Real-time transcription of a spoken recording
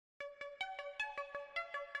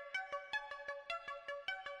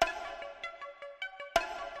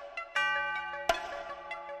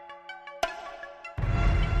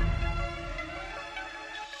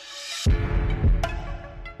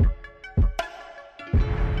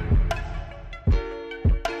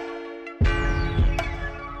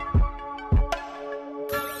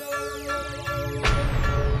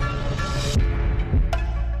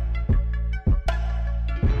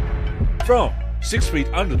From 6 feet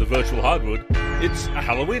under the virtual hardwood, it's a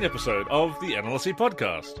Halloween episode of the NLSC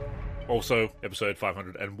podcast. Also, episode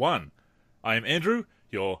 501. I am Andrew,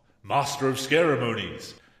 your Master of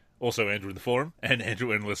Scaremonies. Also Andrew in the forum, and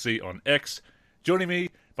Andrew NLSC on X. Joining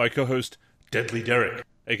me, my co-host, Deadly Derek,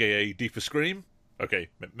 aka D for Scream. Okay,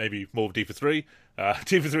 maybe more D for 3.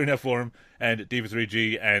 D for 3 in our forum, and D for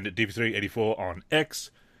 3G, and D for 384 on X.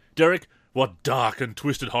 Derek, what dark and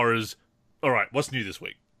twisted horrors... Alright, what's new this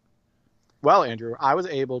week? Well, Andrew, I was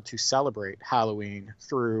able to celebrate Halloween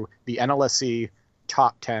through the NLSC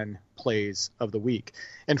Top 10 Plays of the Week.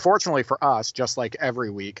 And fortunately for us, just like every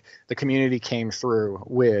week, the community came through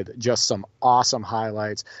with just some awesome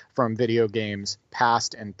highlights from video games,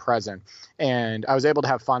 past and present. And I was able to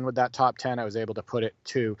have fun with that Top 10. I was able to put it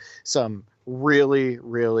to some really,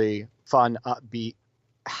 really fun, upbeat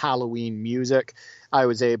Halloween music. I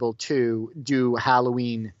was able to do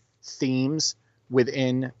Halloween themes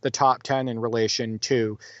within the top 10 in relation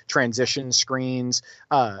to transition screens,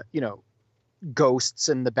 ghosts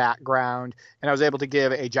in the background. And I was able to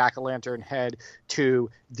give a jack-o'-lantern head to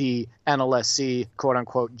the NLSC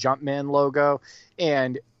quote-unquote Jumpman logo.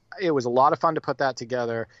 And it was a lot of fun to put that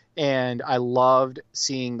together. And I loved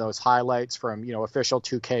seeing those highlights from, official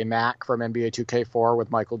 2K Mac from NBA 2K4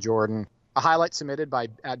 with Michael Jordan. A highlight submitted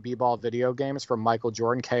at B-Ball Video Games from Michael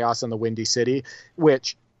Jordan, Chaos in the Windy City,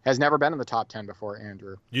 which has never been in the top 10 before,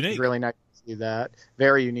 Andrew. Unique. It's really nice to see that.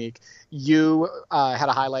 Very unique. You had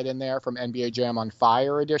a highlight in there from NBA Jam on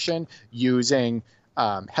Fire edition using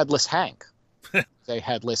Headless Hank, a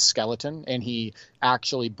headless skeleton, and he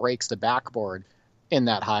actually breaks the backboard in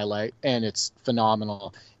that highlight, and it's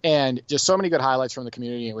phenomenal. And just so many good highlights from the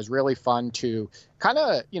community. It was really fun to kind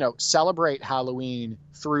of, celebrate Halloween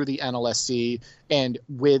through the NLSC and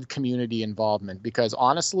with community involvement. Because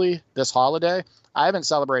honestly, this holiday, I haven't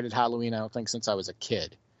celebrated Halloween, I don't think, since I was a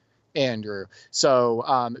kid, Andrew.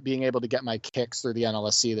 So being able to get my kicks through the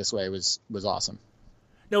NLSC this way was awesome.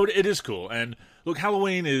 No, it is cool. And look,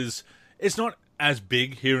 Halloween it's not as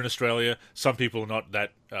big here in Australia. Some people are not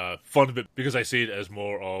that fond of it because they see it as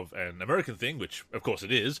more of an American thing, which of course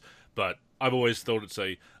it is, but I've always thought it's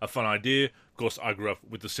a fun idea. Of course, I grew up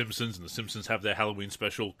with The Simpsons, and The Simpsons have their Halloween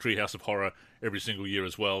special, Treehouse of Horror, every single year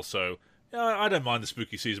as well, so I don't mind the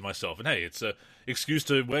spooky season myself. And hey, it's an excuse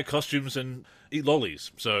to wear costumes and eat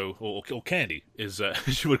lollies, or candy, as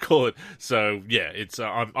you would call it. So yeah,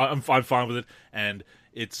 I'm fine with it, and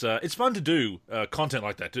it's fun to do content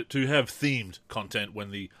like that, to have themed content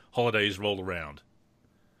when the holidays roll around.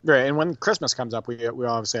 Right, and when Christmas comes up, we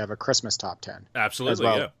obviously have a Christmas top 10. Absolutely, as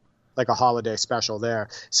well, yeah. Like a holiday special there.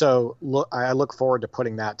 So I look forward to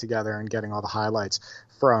putting that together and getting all the highlights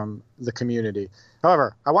from the community.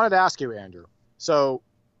 However, I wanted to ask you, Andrew. So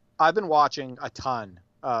I've been watching a ton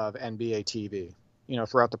of NBA TV,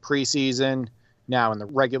 throughout the preseason, now in the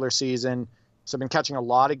regular season. So I've been catching a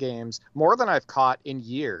lot of games, more than I've caught in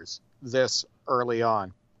years this early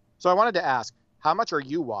on. So I wanted to ask, how much are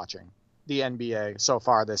you watching the NBA so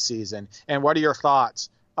far this season? And what are your thoughts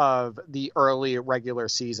of the early regular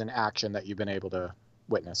season action that you've been able to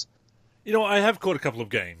witness? I have caught a couple of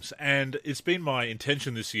games, and it's been my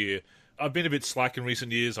intention this year. I've been a bit slack in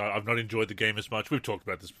recent years. I've not enjoyed the game as much. We've talked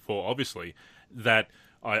about this before, obviously, that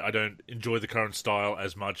I don't enjoy the current style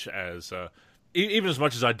as much as, even as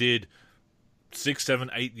much as I did 6, 7,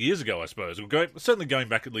 8 years ago, I suppose. Certainly going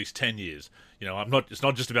back at least 10 years. It's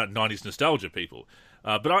not just about 90s nostalgia, people.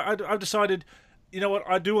 But I've decided, what,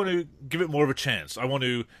 I do want to give it more of a chance. I want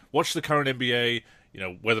to watch the current NBA,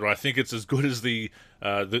 whether I think it's as good as the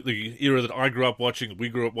era that I grew up watching, we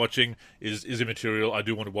grew up watching, is immaterial. I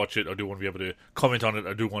do want to watch it. I do want to be able to comment on it.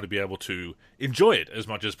 I do want to be able to enjoy it as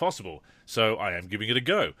much as possible. So I am giving it a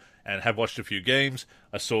go, and have watched a few games.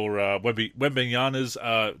 I saw Wembanyama's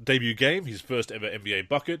debut game, his first ever NBA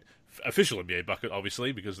bucket, official NBA bucket,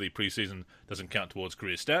 obviously, because the preseason doesn't count towards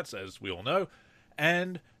career stats, as we all know.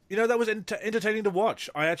 And, that was entertaining to watch.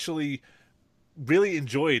 I actually really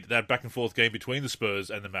enjoyed that back-and-forth game between the Spurs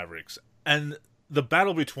and the Mavericks. And the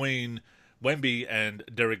battle between Wemby and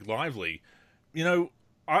Derek Lively,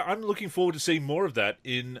 I'm looking forward to seeing more of that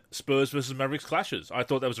in Spurs versus Mavericks clashes. I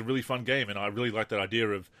thought that was a really fun game, and I really liked that idea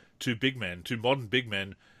of two modern big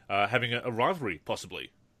men, having a rivalry,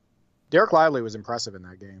 possibly. Derek Lively was impressive in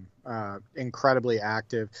that game. Incredibly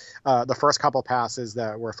active. The first couple passes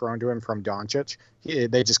that were thrown to him from Doncic,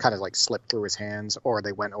 they just kind of slipped through his hands, or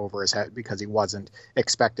they went over his head because he wasn't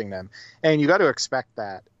expecting them. And you got to expect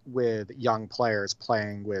that with young players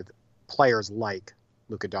playing with players like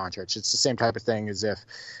Luka Doncic. It's the same type of thing as if,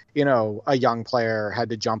 a young player had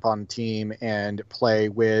to jump on the team and play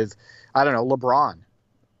with, LeBron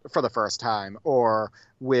for the first time, or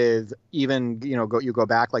with even, you go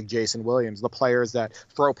back like Jason Williams, the players that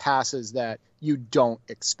throw passes that you don't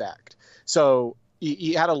expect. So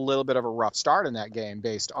he had a little bit of a rough start in that game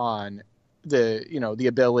based on the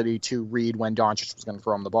ability to read when Doncic was going to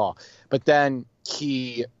throw him the ball. But then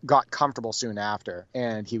he got comfortable soon after,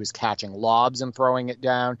 and he was catching lobs and throwing it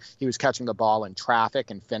down. He was catching the ball in traffic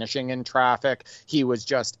and finishing in traffic. He was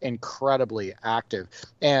just incredibly active.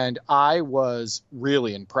 And I was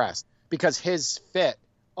really impressed because his fit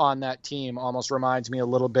on that team almost reminds me a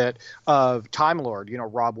little bit of Time Lord,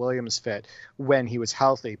 Rob Williams' fit when he was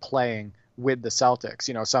healthy playing with the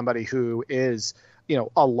Celtics, somebody who is,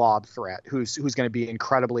 a lob threat, who's going to be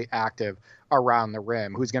incredibly active around the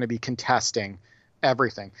rim, who's going to be contesting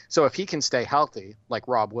everything. So if he can stay healthy, like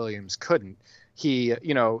Rob Williams couldn't, he,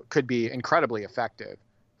 could be incredibly effective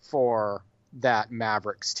for that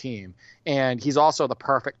Mavericks team. And he's also the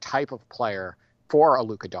perfect type of player for a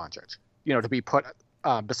Luka Doncic, to be put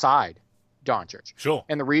beside Doncic. Sure.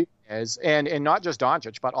 And the reason is, and not just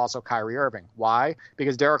Doncic, but also Kyrie Irving. Why?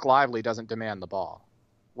 Because Derek Lively doesn't demand the ball,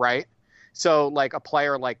 right? So like a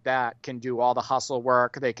player like that can do all the hustle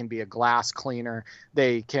work. They can be a glass cleaner.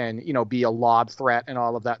 They can, be a lob threat and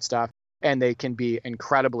all of that stuff. And they can be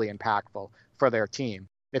incredibly impactful for their team.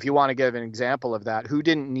 If you want to give an example of that, who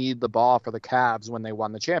didn't need the ball for the Cavs when they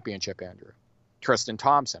won the championship, Andrew? Tristan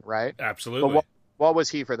Thompson, right? Absolutely. But what was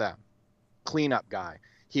he for them? Cleanup guy.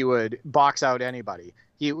 He would box out anybody.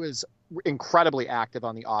 He was incredibly active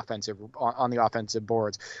on the offensive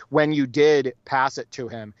boards. When you did pass it to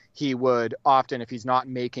him, he would often, if he's not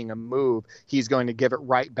making a move, he's going to give it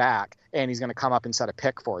right back, and he's going to come up and set a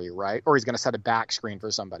pick for you, right? Or he's going to set a back screen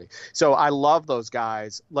for somebody. So I love those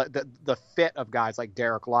guys, the fit of guys like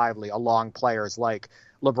Derek Lively along players like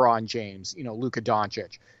LeBron James, Luka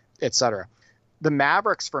Doncic, etc. The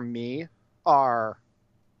Mavericks for me are,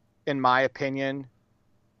 in my opinion,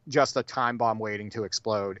 just a time bomb waiting to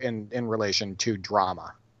explode in relation to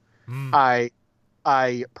drama.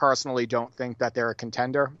 I personally don't think that they're a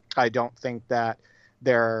contender. I don't think that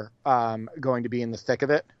they're going to be in the thick of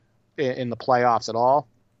it in the playoffs at all.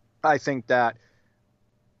 I think that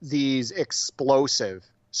these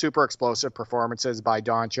super explosive performances by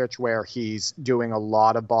Doncic, where he's doing a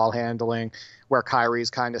lot of ball handling, where Kyrie's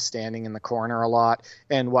kind of standing in the corner a lot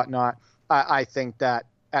and whatnot, I think that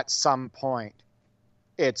at some point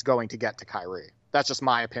it's going to get to Kyrie. That's just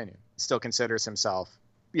my opinion. Still considers himself,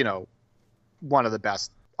 one of the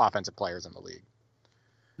best offensive players in the league.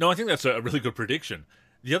 No, I think that's a really good prediction.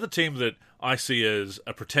 The other team that I see as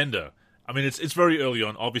a pretender, I mean, it's very early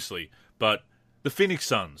on, obviously, but the Phoenix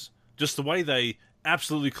Suns, just the way they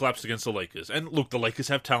absolutely collapsed against the Lakers. And look, the Lakers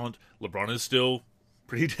have talent. LeBron is still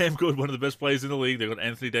pretty damn good, one of the best players in the league. They've got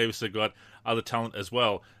Anthony Davis, they've got other talent as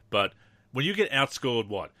well. But when you get outscored,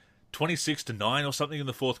 26-9 or something in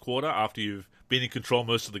the fourth quarter after you've been in control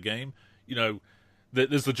most of the game,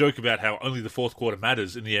 there's the joke about how only the fourth quarter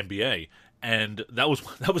matters in the NBA, and that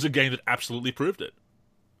was a game that absolutely proved it.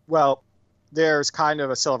 Well, there's kind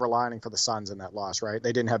of a silver lining for the Suns in that loss, right?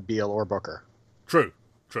 They didn't have Beal or Booker. True.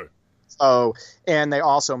 So, and they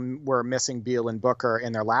also were missing Beal and Booker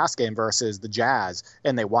in their last game versus the Jazz,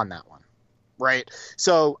 and they won that one, right?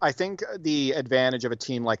 So I think the advantage of a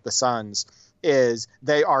team like the Suns is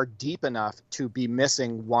they are deep enough to be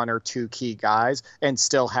missing one or two key guys and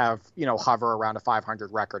still have, hover around a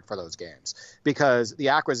 500 record for those games, because the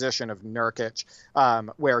acquisition of Nurkic,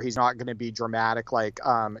 where he's not going to be dramatic like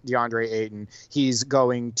DeAndre Ayton, he's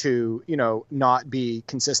going to, not be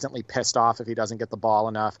consistently pissed off if he doesn't get the ball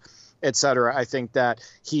enough, etc. I think that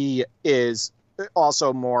he is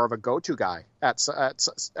also more of a go-to guy at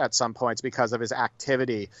some points because of his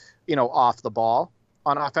activity, off the ball.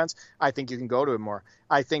 On offense, I think you can go to him more.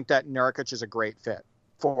 I think that Nurkic is a great fit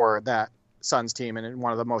for that Suns team and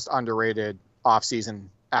one of the most underrated offseason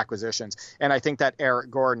acquisitions. And I think that Eric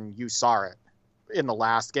Gordon, you saw it in the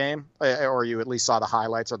last game, or you at least saw the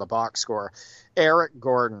highlights or the box score. Eric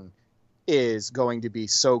Gordon is going to be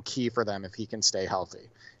so key for them if he can stay healthy,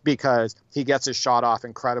 because he gets his shot off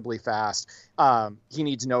incredibly fast. He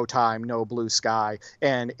needs no time, no blue sky.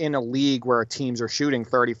 And in a league where teams are shooting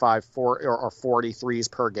 35 or 40 threes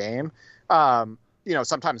per game,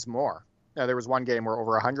 sometimes more. There was one game where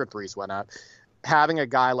over 100 threes went up. Having a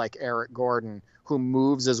guy like Eric Gordon who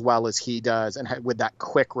moves as well as he does and with that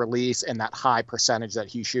quick release and that high percentage that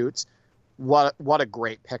he shoots, what a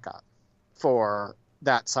great pickup for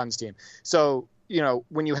that Suns team. So,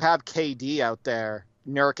 when you have KD out there,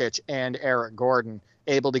 Nurkic and Eric Gordon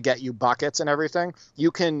able to get you buckets and everything, you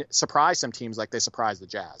can surprise some teams like they surprised the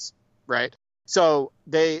Jazz, right? So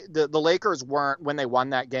the Lakers weren't, when they won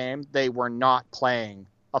that game, they were not playing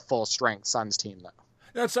a full strength Suns team though.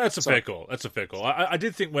 That's a fair call. That's a fair call. I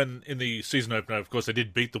did think when in the season opener, of course, they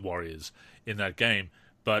did beat the Warriors in that game,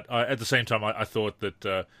 but at the same time, I thought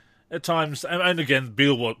that at times, and again,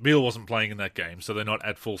 Beal wasn't playing in that game, so they're not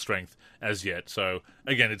at full strength as yet. So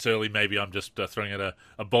again, it's early. Maybe I'm just throwing out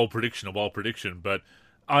a bold prediction, but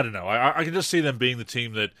I don't know. I can just see them being the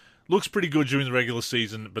team that looks pretty good during the regular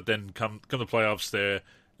season, but then come the playoffs, they're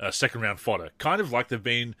second round fodder, kind of like they've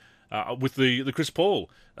been. With the Chris Paul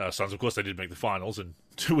Suns, of course, they did make the finals and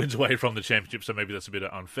 2 wins away from the championship, so maybe that's a bit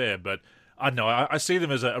unfair. But I don't know. I see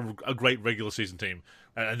them as a great regular season team,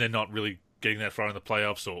 and they're not really getting that far in the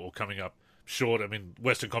playoffs or coming up short. I mean,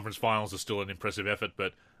 Western Conference Finals is still an impressive effort,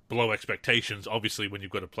 but below expectations, obviously, when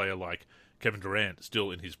you've got a player like Kevin Durant still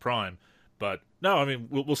in his prime. But no, I mean,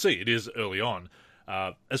 we'll see. It is early on.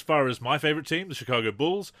 As far as my favorite team, the Chicago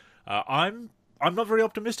Bulls, I'm not very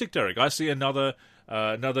optimistic, Derek. I see another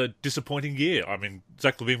disappointing year. I mean,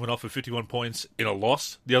 Zach LaVine went off for 51 points in a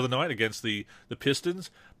loss the other night against the Pistons.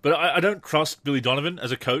 But I don't trust Billy Donovan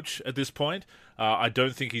as a coach at this point. I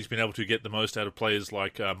don't think he's been able to get the most out of players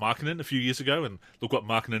like Markkanen a few years ago, and look what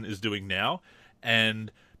Markkanen is doing now.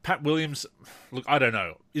 And Pat Williams, look, I don't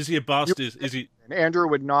know. Is he a bust? Is he? Andrew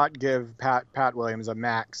would not give Pat Williams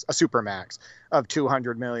a super max of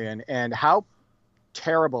 $200 million. And how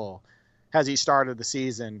terrible has he started the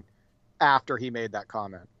season after he made that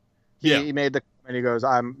comment? He made the comment. He goes,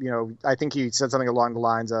 I think he said something along the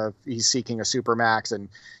lines of he's seeking a super max and,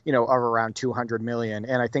 of around $200 million.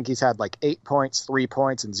 And I think he's had like 8 points, 3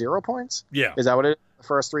 points, and 0 points. Yeah. Is that what it is? The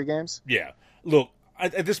first 3 games? Yeah. Look,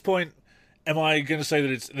 at this point, am I going to say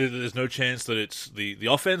that there's no chance that it's the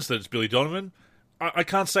offense, that it's Billy Donovan? I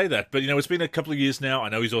can't say that. But, it's been a couple of years now. I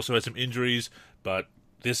know he's also had some injuries, but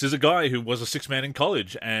this is a guy who was a sixth man in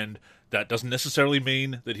college, and that doesn't necessarily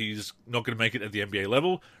mean that he's not going to make it at the NBA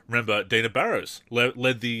level. Remember, Dana Barros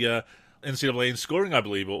led the NCAA in scoring, I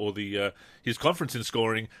believe, or his conference in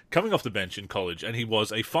scoring, coming off the bench in college, and he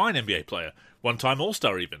was a fine NBA player, one-time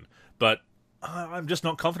All-Star even. But I'm just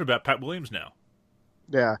not confident about Pat Williams now.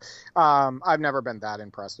 Yeah, I've never been that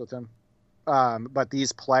impressed with him. But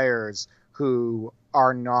these players who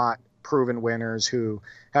are not proven winners, who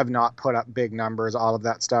have not put up big numbers, all of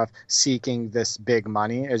that stuff, seeking this big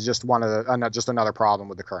money is just just another problem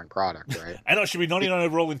with the current product, right? And it should be 99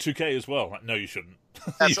 overall in 2K as well. No, you shouldn't.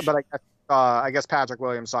 But I guess Patrick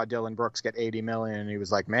Williams saw Dylan Brooks get $80 million, and he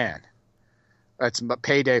was like, "Man, that's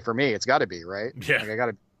payday for me. It's got to be, right? Yeah, like, I got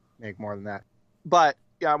to make more than that." But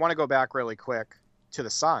yeah, I want to go back really quick to the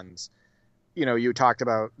Suns. You talked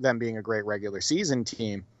about them being a great regular season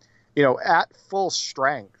team. At full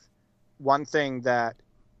strength, one thing that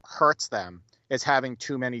hurts them is having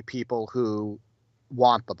too many people who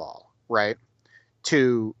want the ball, right?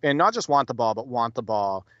 And not just want the ball, but want the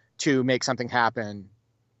ball to make something happen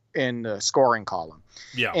in the scoring column.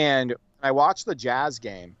 Yeah. And I watched the Jazz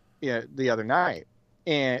game the other night,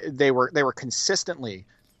 and they were consistently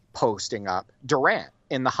posting up Durant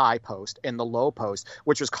in the high post, in the low post,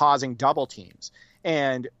 which was causing double teams.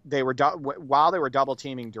 And they were while they were double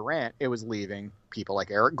teaming Durant, it was leaving people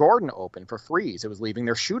like Eric Gordon open for threes. It was leaving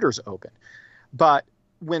their shooters open. But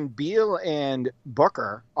when Beal and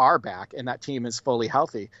Booker are back and that team is fully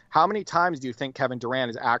healthy, how many times do you think Kevin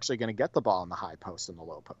Durant is actually going to get the ball in the high post and the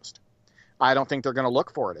low post? I don't think they're going to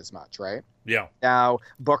look for it as much, right? Yeah. Now,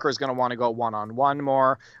 Booker's going to want to go one-on-one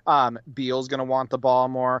more. Beal's going to want the ball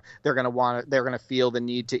more. They're going to feel the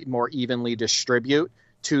need to more evenly distribute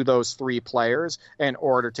to those 3 players in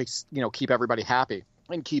order to, keep everybody happy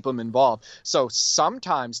and keep them involved. So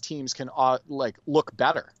sometimes teams can look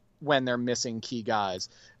better when they're missing key guys,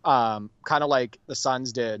 kind of like the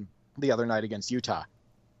Suns did the other night against Utah.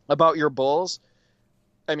 About your Bulls,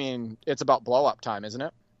 I mean, it's about blow-up time, isn't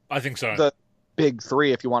it? I think so. The big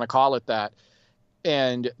 3, if you want to call it that,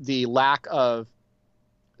 and the lack of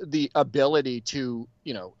the ability to,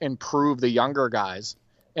 improve the younger guys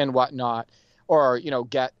and whatnot, or,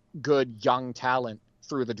 get good young talent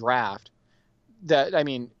through the draft,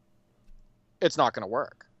 it's not going to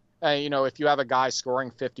work. If you have a guy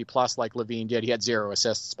scoring 50 plus like LaVine did, he had 0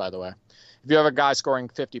 assists, by the way. If you have a guy scoring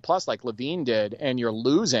 50 plus like LaVine did and you're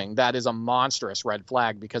losing, that is a monstrous red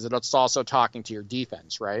flag because it's also talking to your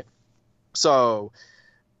defense, right? So,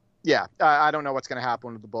 yeah, I don't know what's going to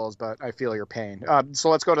happen with the Bulls, but I feel your pain. So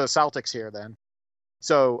let's go to the Celtics here then.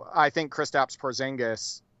 So I think Kristaps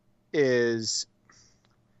Porzingis is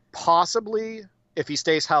possibly, if he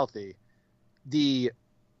stays healthy, the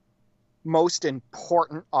most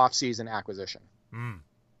important offseason acquisition.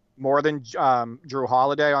 More than Drew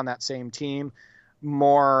Holiday on that same team,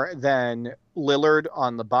 more than Lillard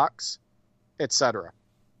on the Bucks, etc.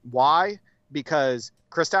 Why? because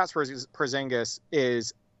Kristaps Porzingis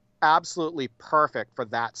is absolutely perfect for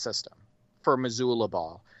that system, for Mazzulla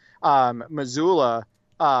ball. Mazzulla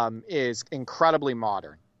is incredibly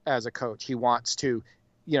modern as a coach. He wants to,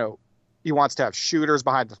 have shooters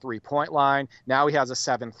behind the 3-point line. Now he has a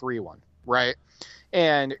 7-3 one, right?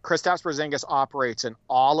 And Kristaps Porzingis operates in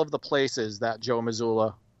all of the places that Joe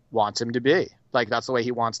Mazzulla wants him to be. Like, that's the way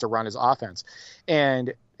he wants to run his offense.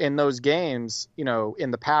 And in those games,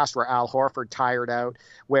 in the past where Al Horford tired out,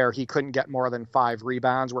 where he couldn't get more than 5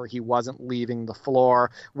 rebounds, where he wasn't leaving the floor,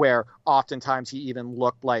 where oftentimes he even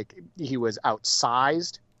looked like he was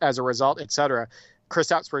outsized as a result, etc.,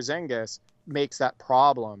 Kristaps Porzingis makes that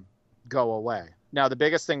problem go away. Now, the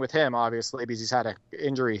biggest thing with him, obviously, because he's had an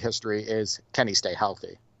injury history, is can he stay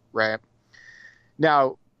healthy, right?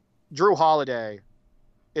 Now, Drew Holiday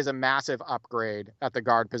is a massive upgrade at the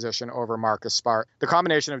guard position over Marcus Smart. The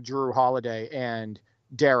combination of Drew Holiday and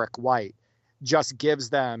Derek White just gives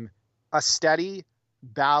them a steady,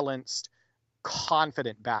 balanced,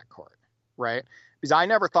 confident backcourt, right? Because I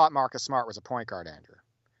never thought Marcus Smart was a point guard, Andrew.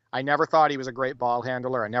 I never thought he was a great ball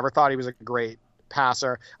handler. I never thought he was a great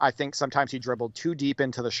passer. I think sometimes he dribbled too deep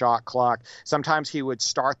into the shot clock. Sometimes he would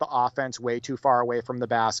start the offense way too far away from the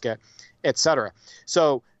basket, etc.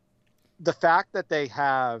 So the fact that they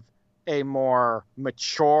have a more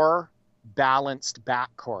mature, balanced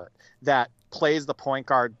backcourt that plays the point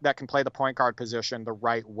guard, that can play the point guard position the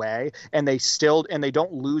right way, and they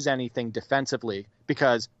don't lose anything defensively,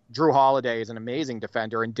 because Drew Holiday is an amazing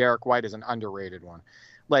defender and Derek White is an underrated one.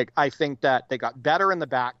 Like, I think that they got better in the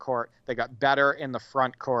backcourt, they got better in the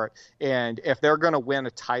front court, and if they're going to win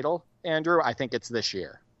a title, Andrew, I think it's this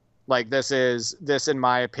year. Like, this, in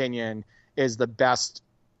my opinion, is the best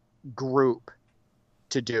group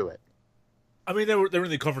to do it. I mean, they were in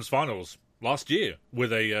the conference finals last year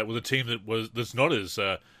with a team that's not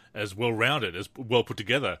as well rounded, as well put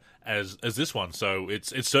together as this one. So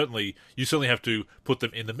you certainly have to put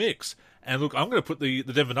them in the mix. And look, I'm going to put the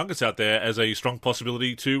Denver Nuggets out there as a strong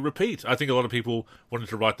possibility to repeat. I think a lot of people wanted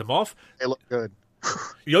to write them off. They look good.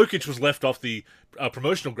 Jokic was left off the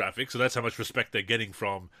promotional graphics, so that's how much respect they're getting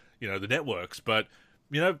from the networks. But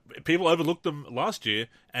people overlooked them last year,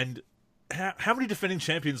 and how many defending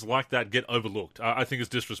champions like that get overlooked? I think it's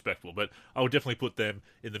disrespectful, but I would definitely put them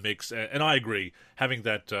in the mix. And I agree, having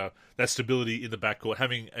that stability in the backcourt,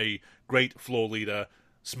 having a great floor leader.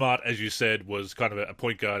 Smart, as you said, was kind of a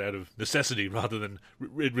point guard out of necessity rather than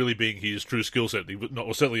it really being his true skill set.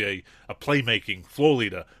 Or certainly a playmaking floor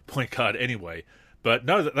leader point guard anyway. But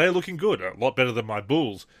no, they're looking good, a lot better than my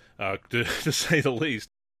Bulls, to say the least.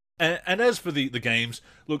 And as for the games,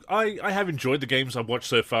 look, I have enjoyed the games I've watched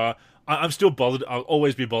so far. I'm still bothered. I'll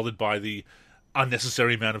always be bothered by the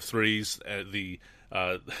unnecessary amount of threes,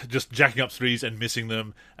 just jacking up threes and missing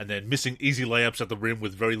them, and then missing easy layups at the rim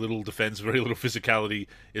with very little defense, very little physicality.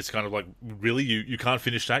 It's kind of like, really? You can't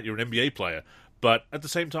finish that? You're an NBA player. But at the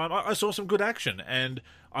same time, I saw some good action, and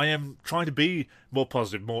I am trying to be more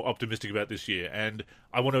positive, more optimistic about this year. And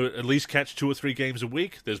I want to at least catch 2 or 3 games a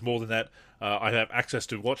week. There's more than that. I have access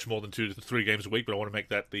to watch more than 2 to 3 games a week, but I want to make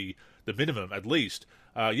that the minimum at least.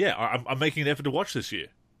 I'm making an effort to watch this year.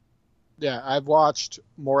 Yeah, I've watched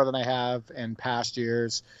more than I have in past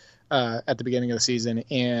years at the beginning of the season,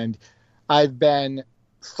 and I've been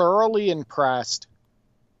thoroughly impressed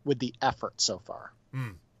with the effort so far.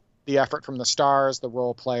 The effort from the stars, the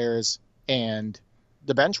role players, and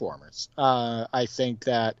the bench warmers. I think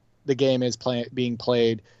that the game is being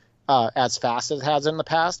played as fast as it has in the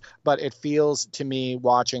past, but it feels to me,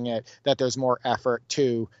 watching it, that there's more effort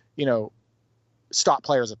to, stop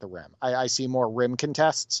players at the rim. I see more rim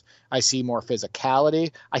contests. I see more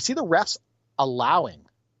physicality. I see the refs allowing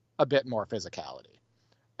a bit more physicality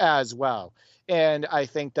as well. And I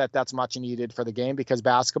think that that's much needed for the game, because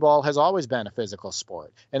basketball has always been a physical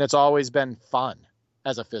sport, and it's always been fun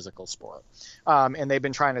as a physical sport. And they've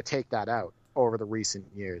been trying to take that out over the recent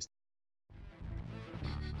years.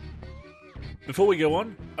 Before we go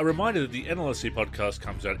on, a reminder that the NLSC podcast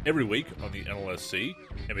comes out every week on the NLSC,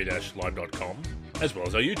 NBA-live.com, as well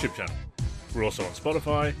as our YouTube channel. We're also on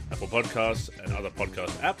Spotify, Apple Podcasts, and other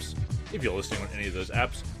podcast apps. If you're listening on any of those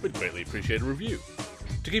apps, we'd greatly appreciate a review.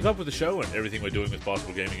 To keep up with the show and everything we're doing with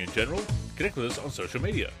basketball gaming in general, connect with us on social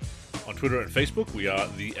media. On Twitter and Facebook, we are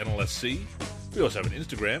the NLSC. We also have an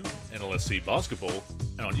Instagram, NLSC Basketball,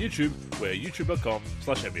 and on YouTube, we're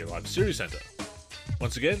youtube.com/NBA Live Series Center.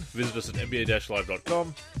 Once again, visit us at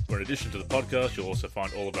NBA-live.com, where in addition to the podcast, you'll also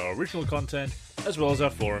find all of our original content, as well as our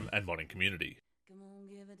forum and modding community.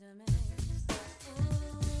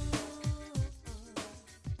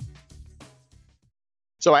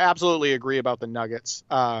 So I absolutely agree about the Nuggets.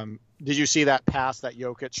 Did you see that pass that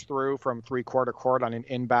Jokic threw from three-quarter court on an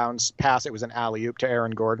inbounds pass? It was an alley-oop to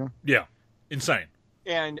Aaron Gordon. Yeah, insane.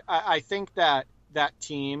 And I think that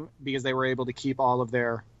team, because they were able to keep all of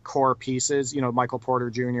their core pieces, Michael Porter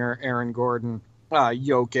Jr., Aaron Gordon,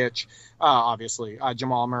 Jokic, obviously,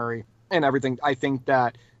 Jamal Murray, and everything, I think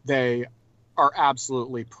that they are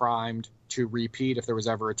absolutely primed to repeat if there was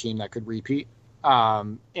ever a team that could repeat.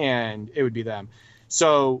 And it would be them.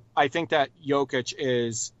 So I think that Jokic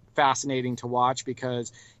is fascinating to watch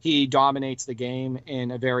because he dominates the game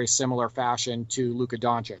in a very similar fashion to Luka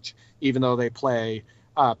Doncic, even though they play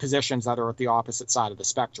positions that are at the opposite side of the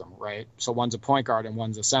spectrum, right? So one's a point guard and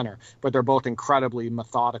one's a center, but they're both incredibly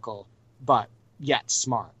methodical, but yet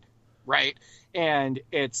smart, right? And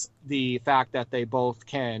it's the fact that they both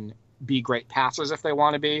can be great passers if they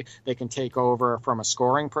want to be. They can take over from a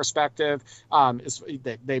scoring perspective.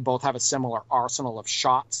 They both have a similar arsenal of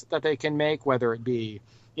shots that they can make, whether it be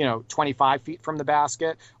 25 feet from the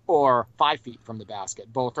basket or 5 feet from the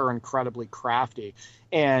basket. Both are incredibly crafty.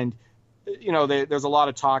 And, there's a lot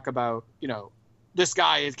of talk about, this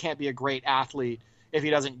guy can't be a great athlete if he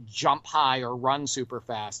doesn't jump high or run super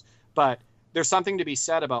fast. But there's something to be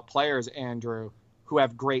said about players, Andrew, who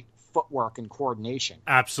have great footwork and coordination.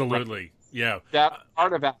 Absolutely. Right? Yeah. That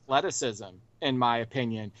part of athleticism, in my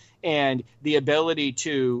opinion, and the ability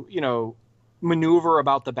to, maneuver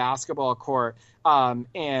about the basketball court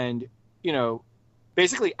and,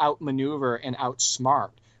 basically outmaneuver and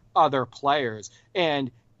outsmart other players.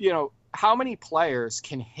 And, how many players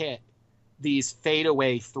can hit these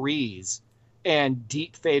fadeaway threes and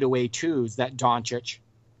deep fadeaway twos that Doncic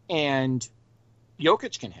and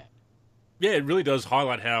Jokic can hit? Yeah, it really does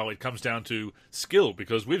highlight how it comes down to skill,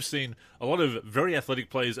 because we've seen a lot of very athletic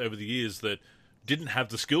players over the years that didn't have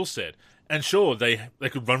the skill set. And sure, they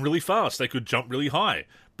could run really fast, they could jump really high,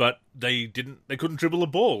 but they couldn't dribble a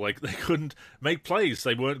ball, like they couldn't make plays,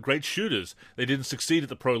 they weren't great shooters. They didn't succeed at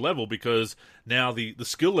the pro level because now the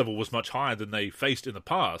skill level was much higher than they faced in the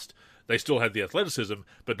past. They still had the athleticism,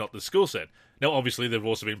 but not the skill set. Now, obviously, there have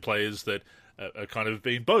also been players that are kind of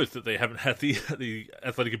been both, that they haven't had the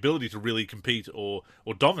athletic ability to really compete or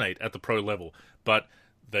dominate at the pro level, but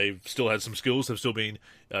they've still had some skills, they've still been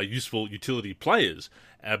useful utility players.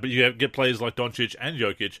 But you get players like Doncic and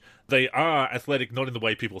Jokic. They are athletic, not in the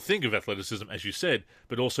way people think of athleticism, as you said,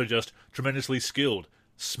 but also just tremendously skilled,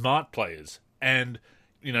 smart players. And,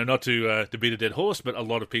 not to beat a dead horse, but a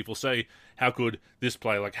lot of people say, how could this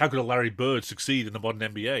player, how could a Larry Bird succeed in the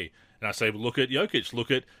modern NBA? And I say, well, look at Jokic,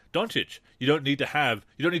 look at Doncic. You don't need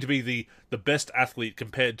to be the best athlete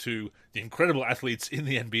compared to the incredible athletes in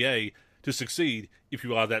the NBA to succeed if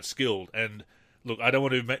you are that skilled. And look, I don't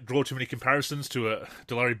want to draw too many comparisons to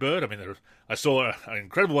Larry Bird. I mean, I saw an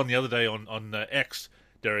incredible one the other day on X,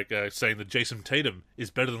 Derek, saying that Jason Tatum is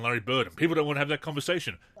better than Larry Bird, and people don't want to have that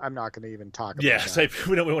conversation. I'm not going to even talk about that. Yeah,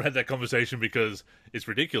 we don't want to have that conversation because it's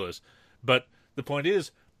ridiculous. But the point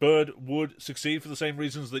is, Bird would succeed for the same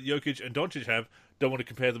reasons that Jokic and Doncic have. Don't want to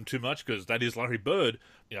compare them too much because that is Larry Bird.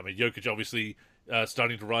 Jokic obviously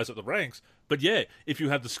starting to rise up the ranks. But yeah, if you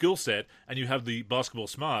have the skill set and you have the basketball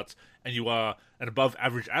smarts and you are an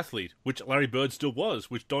above-average athlete, which Larry Bird still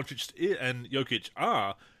was, which Doncic and Jokic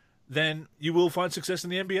are, then you will find success in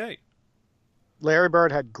the NBA. Larry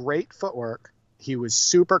Bird had great footwork. He was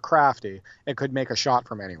super crafty and could make a shot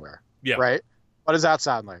from anywhere. Yeah. Right? What does that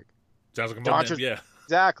sound like? Sounds like a modern, yeah.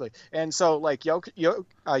 Exactly. And so,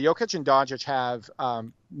 Jokic and Doncic have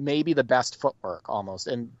maybe the best footwork almost.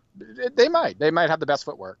 And they might have the best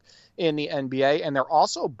footwork in the NBA. And they're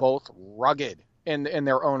also both rugged in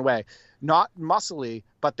their own way. Not muscly,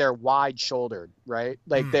 but they're wide-shouldered, right?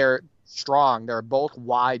 They're strong. They're both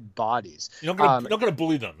wide bodies. You're not going to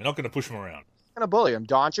bully them. You're not going to push them around. Going to bully them.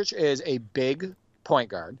 Doncic is a big point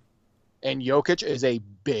guard, and Jokic is a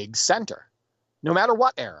big center. No matter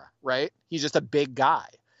what era, right? He's just a big guy.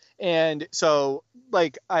 And so,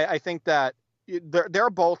 I think that they're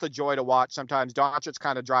both a joy to watch sometimes. Doncic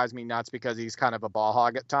kind of drives me nuts because he's kind of a ball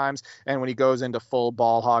hog at times. And when he goes into full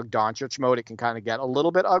ball hog Doncic mode, it can kind of get a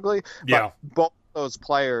little bit ugly. Yeah. But both those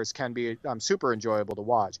players can be super enjoyable to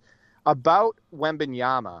watch. About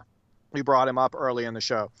Wembanyama, we brought him up early in the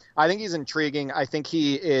show. I think he's intriguing. I think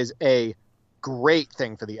he is a great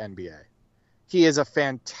thing for the NBA. He is a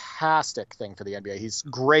fantastic thing for the NBA. He's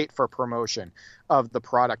great for promotion of the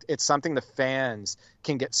product. It's something the fans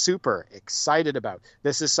can get super excited about.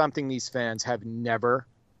 This is something these fans have never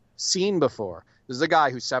seen before. This is a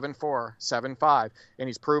guy who's 7'4", 7'5", and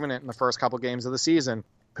he's proven it in the first couple games of the season,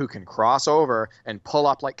 who can cross over and pull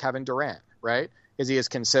up like Kevin Durant, right? Is he as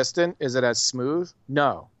consistent? Is it as smooth?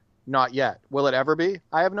 No, not yet. Will it ever be?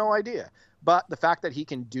 I have no idea. But the fact that he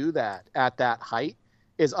can do that at that height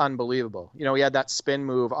is unbelievable. You know, he had that spin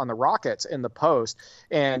move on the Rockets in the post,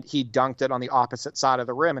 and he dunked it on the opposite side of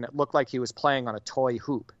the rim, and it looked like he was playing on a toy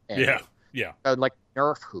hoop. Yeah. Like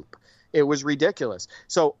Nerf hoop. It was ridiculous.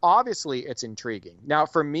 So obviously it's intriguing. Now,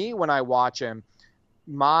 for me, when I watch him,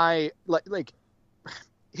 like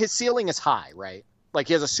his ceiling is high, right? Like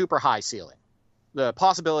he has a super high ceiling. The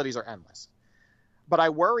possibilities are endless. But I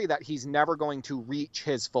worry that he's never going to reach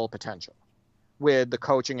his full potential with the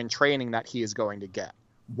coaching and training that he is going to get.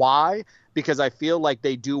 Why? Because I feel like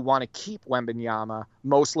they do want to keep Wembanyama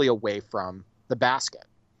mostly away from the basket.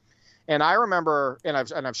 And I remember, and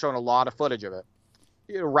I've shown a lot of footage of it,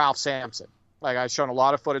 Ralph Sampson. Like I've shown a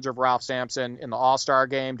lot of footage of Ralph Sampson in the All-Star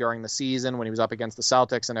game during the season when he was up against the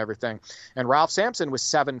Celtics and everything. And Ralph Sampson was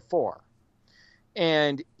 7'4".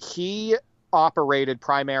 And he operated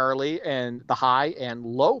primarily in the high and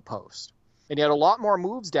low post. And he had a lot more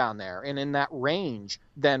moves down there and in that range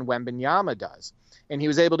than Wembanyama does. And he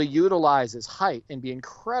was able to utilize his height and be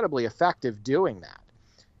incredibly effective doing that.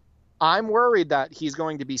 I'm worried that he's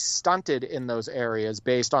going to be stunted in those areas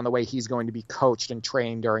based on the way he's going to be coached and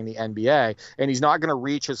trained during the NBA. And he's not going to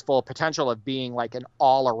reach his full potential of being like an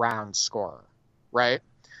all-around scorer, right?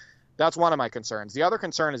 That's one of my concerns. The other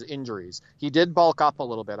concern is injuries. He did bulk up a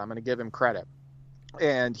little bit. I'm going to give him credit.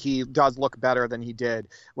 And he does look better than he did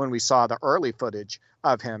when we saw the early footage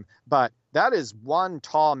of him. But that is one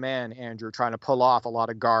tall man, Andrew, trying to pull off a lot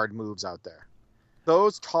of guard moves out there.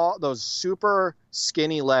 Those super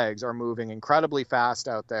skinny legs are moving incredibly fast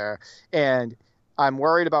out there. And I'm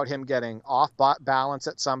worried about him getting off balance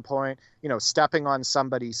at some point, stepping on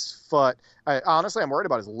somebody's foot. Honestly, I'm worried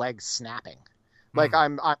about his legs snapping. Like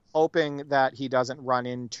I'm hoping that he doesn't run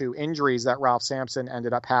into injuries that Ralph Sampson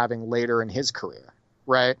ended up having later in his career.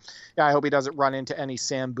 Right. Yeah. I hope he doesn't run into any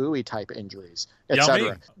Sam Bowie type injuries,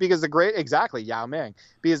 etc. Because Yao Ming,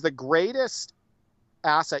 because the greatest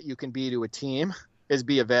asset you can be to a team is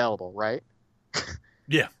be available. Right.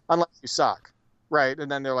 Yeah. Unless you suck. Right.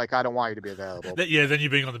 And then they're like, I don't want you to be available. Then you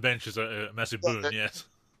being on the bench is a massive boon. Yes.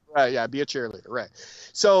 Right. Yeah. Be a cheerleader. Right.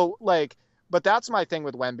 So but that's my thing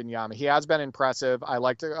with Wembanyama. He has been impressive. I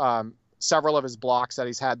liked several of his blocks that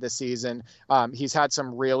he's had this season. He's had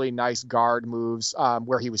some really nice guard moves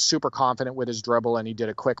where he was super confident with his dribble and he did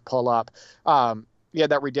a quick pull up. He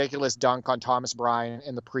had that ridiculous dunk on Thomas Bryant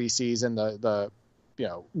in the preseason, the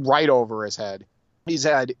right over his head.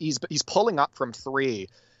 He's pulling up from three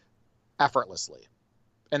effortlessly,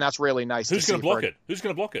 and that's really nice. Who's going to block it? Who's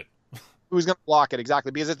going to block it? Who's going to block it,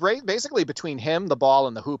 exactly, because it's basically between him, the ball,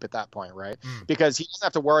 and the hoop at that point, right? Because he doesn't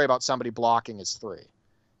have to worry about somebody blocking his three.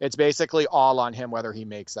 It's basically all on him whether he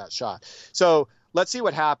makes that shot. So let's see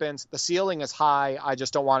what happens. The ceiling is high. I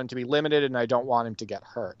just don't want him to be limited, and I don't want him to get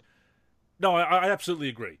hurt. No, I absolutely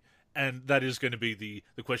agree. And that is going to be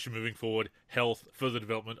the question moving forward, health, further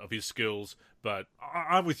development of his skills. But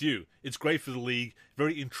I'm with you. It's great for the league,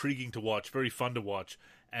 very intriguing to watch, very fun to watch.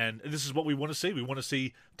 And this is what we want to see. We want to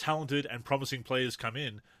see talented and promising players come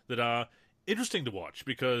in that are interesting to watch,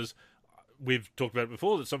 because we've talked about it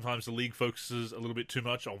before that sometimes the league focuses a little bit too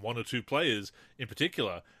much on one or two players in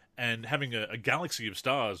particular, and having a galaxy of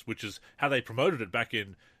stars, which is how they promoted it back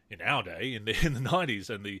in our day, in the 90s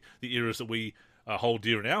and the eras that we hold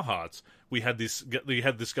dear in our hearts. We had this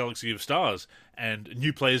galaxy of stars and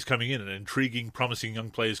new players coming in and intriguing, promising young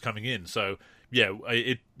players coming in. So yeah,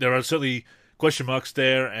 there are certainly question marks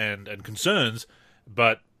there and concerns,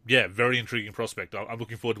 but yeah, very intriguing prospect. I'm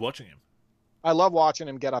looking forward to watching him. I love watching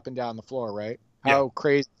him get up and down the floor, right? How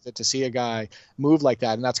crazy is it to see a guy move like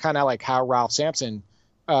that? And that's kind of like how Ralph Sampson,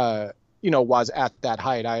 was at that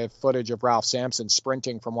height. I have footage of Ralph Sampson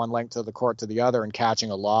sprinting from one length of the court to the other and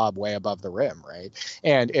catching a lob way above the rim, right?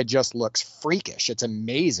 And it just looks freakish. It's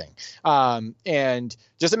amazing. And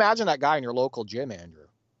just imagine that guy in your local gym, Andrew.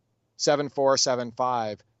 7'4",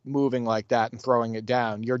 7'5", moving like that and throwing it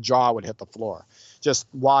down. Your jaw would hit the floor. Just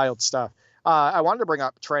wild stuff. I wanted to bring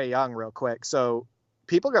up Trae Young real quick. So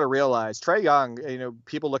people got to realize Trae Young,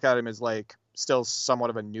 people look at him as like still somewhat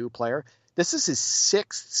of a new player. This is his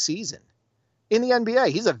 6th season in the NBA.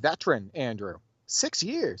 He's a veteran, Andrew. 6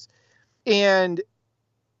 years. And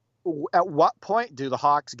at what point do the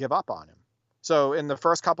Hawks give up on him? So in the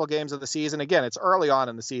first couple of games of the season, again, it's early on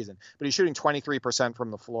in the season, but he's shooting 23% from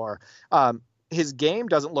the floor. His game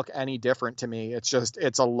doesn't look any different to me.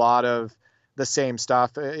 It's a lot of the same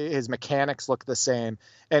stuff. His mechanics look the same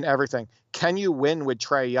and everything. Can you win with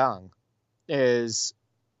Trae Young is,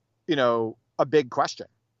 a big question.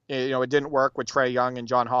 It didn't work with Trae Young and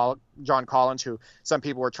John Collins, who some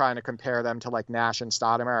people were trying to compare them to like Nash and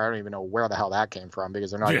Stoudemire. I don't even know where the hell that came from,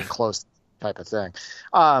 because they're not even close type of thing.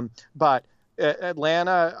 But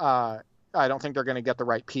Atlanta, I don't think they're going to get the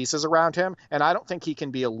right pieces around him, and I don't think he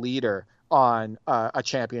can be a leader on a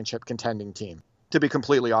championship contending team, to be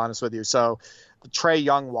completely honest with you. So the Trae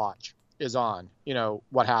Young watch is on,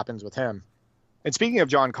 what happens with him. And speaking of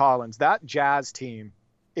John Collins, that Jazz team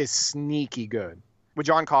is sneaky good. With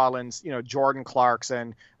John Collins, Jordan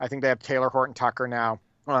Clarkson, I think they have Taylor Horton-Tucker now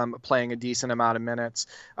playing a decent amount of minutes.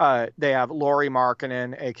 They have Lauri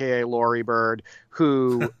Markkanen, a.k.a. Laurie Bird,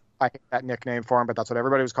 who I hate that nickname for him, but that's what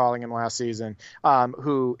everybody was calling him last season,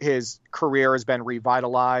 who his career has been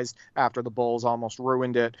revitalized after the Bulls almost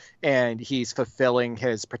ruined it, and he's fulfilling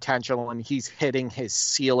his potential, and he's hitting his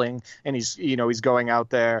ceiling, and he's going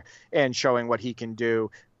out there and showing what he can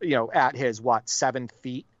do, at his, 7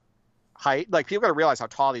 feet height. Like, people got to realize how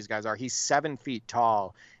tall these guys are. He's 7 feet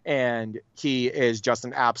tall, and he is just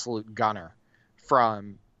an absolute gunner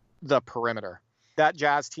from the perimeter. That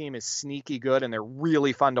Jazz team is sneaky good, and they're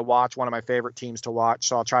really fun to watch. One of my favorite teams to watch,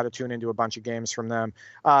 so I'll try to tune into a bunch of games from them.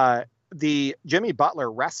 The Jimmy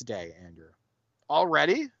Butler rest day, Andrew.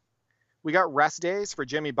 Already? We got rest days for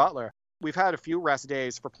Jimmy Butler. We've had a few rest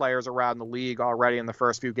days for players around the league already in the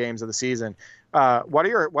first few games of the season.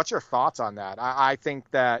 What's your thoughts on that? I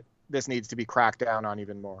think that this needs to be cracked down on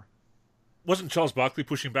even more. Wasn't Charles Barkley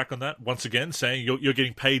pushing back on that once again, saying you're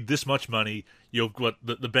getting paid this much money, you've got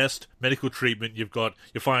the best medical treatment, you're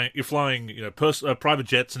flying private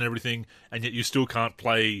jets and everything, and yet you still can't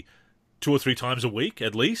play 2 or 3 times a week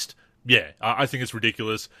at least? Yeah, I think it's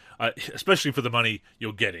ridiculous, especially for the money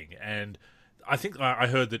you're getting. And I think I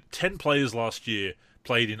heard that 10 players last year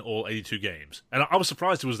played in all 82 games, and I was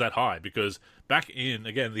surprised it was that high, because back in,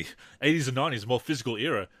 again, the 80s and 90s, more physical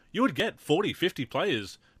era, you would get 40, 50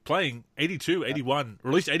 players playing 82, 81, or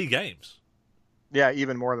at least 80 games. Yeah,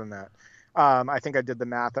 even more than that. I think I did the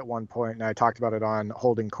math at one point, and I talked about it on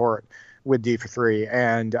Holding Court with D for 3,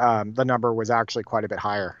 and the number was actually quite a bit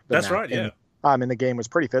higher than That's that. right, yeah. And the game was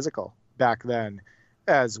pretty physical back then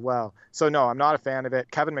as well. So, no, I'm not a fan of it.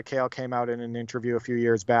 Kevin McHale came out in an interview a few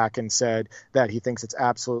years back and said that he thinks it's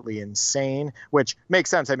absolutely insane, which makes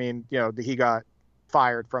sense. I mean, he got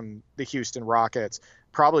fired from the Houston Rockets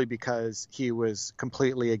probably because he was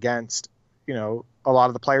completely against, a lot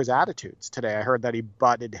of the players' attitudes today. I heard that he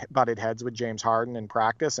butted heads with James Harden in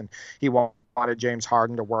practice, and he wanted James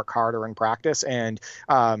Harden to work harder in practice. And,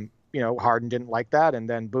 Harden didn't like that. And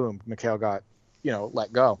then, boom, McHale got,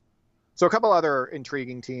 let go. So a couple other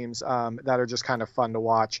intriguing teams that are just kind of fun to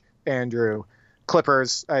watch, Andrew.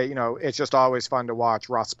 Clippers, it's just always fun to watch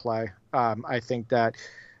Russ play. I think that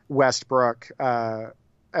Westbrook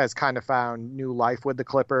has kind of found new life with the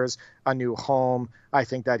Clippers, a new home. I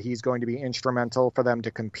think that he's going to be instrumental for them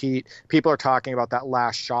to compete. People are talking about that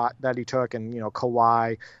last shot that he took and,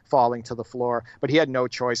 Kawhi falling to the floor, but he had no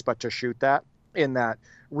choice but to shoot that in that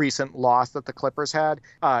recent loss that the Clippers had.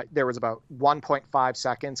 There was about 1.5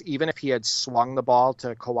 seconds. Even if he had swung the ball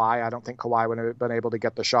to Kawhi, I don't think Kawhi would have been able to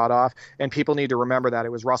get the shot off. And people need to remember that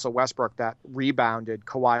it was Russell Westbrook that rebounded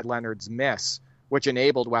Kawhi Leonard's miss, which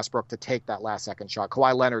enabled Westbrook to take that last second shot.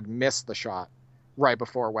 Kawhi Leonard missed the shot right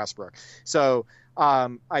before Westbrook. So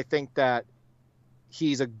I think that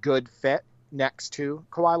he's a good fit next to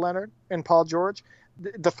Kawhi Leonard and Paul George.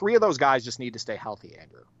 The three of those guys just need to stay healthy,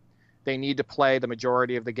 Andrew. They need to play the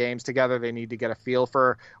majority of the games together. They need to get a feel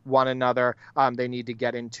for one another. They need to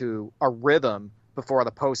get into a rhythm before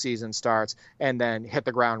the postseason starts and then hit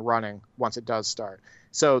the ground running once it does start.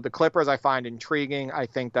 So the Clippers I find intriguing. I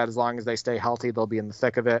think that as long as they stay healthy, they'll be in the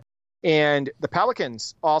thick of it. And the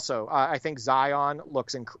Pelicans also, I think Zion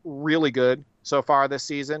looks really good so far this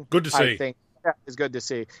season. Good to see. I think that is good to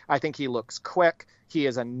see. I think he looks quick. He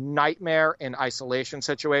is a nightmare in isolation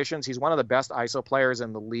situations. He's one of the best ISO players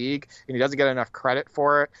in the league, and he doesn't get enough credit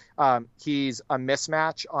for it. He's a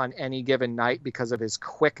mismatch on any given night because of his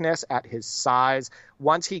quickness at his size.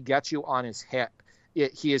 Once he gets you on his hip,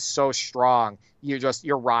 he is so strong.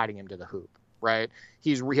 You're riding him to the hoop, right?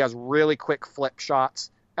 He has really quick flick shots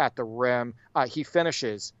at the rim. He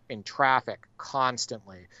finishes in traffic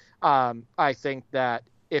constantly. I think that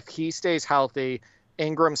if he stays healthy,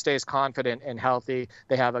 Ingram stays confident and healthy,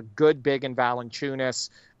 they have a good big in Valanciunas.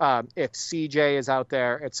 If CJ is out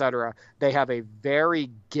there, etc., they have a very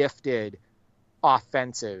gifted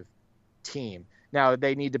offensive team. Now,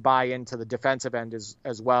 they need to buy into the defensive end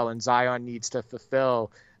as well, and Zion needs to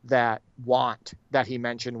fulfill that want that he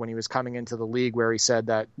mentioned when he was coming into the league, where he said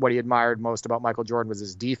that what he admired most about Michael Jordan was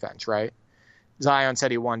his defense, right? Zion said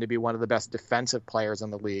he wanted to be one of the best defensive players in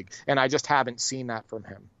the league, and I just haven't seen that from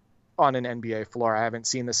him on an NBA floor. I haven't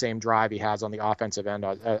seen the same drive he has on the offensive end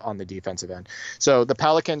on the defensive end. So the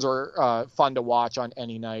Pelicans are fun to watch on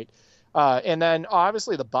any night. And then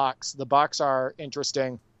obviously the Bucks. The Bucks are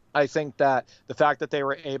interesting. I think that the fact that they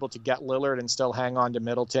were able to get Lillard and still hang on to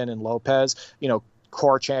Middleton and Lopez,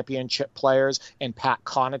 core championship players, and Pat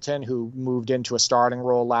Connaughton, who moved into a starting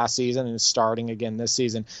role last season and is starting again this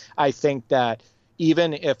season. I think that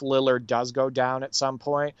even if Lillard does go down at some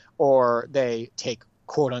point, or they take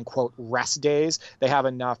quote unquote rest days, they have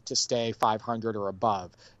enough to stay 500 or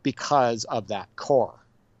above because of that core,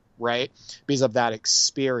 right? Because of that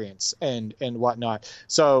experience and whatnot.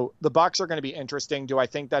 So the Bucks are going to be interesting. Do I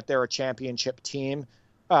think that they're a championship team?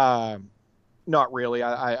 Not really.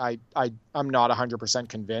 I'm not 100%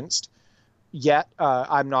 convinced yet.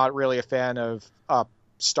 I'm not really a fan of a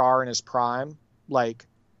star in his prime like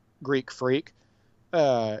Greek Freak,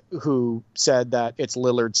 who said that it's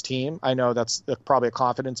Lillard's team. I know that's probably a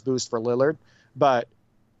confidence boost for Lillard, but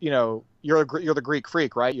you're the Greek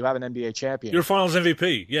Freak, right? You have an NBA champion. You're a Finals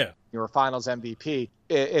MVP, yeah. You're a Finals MVP.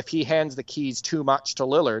 If he hands the keys too much to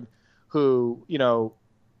Lillard, who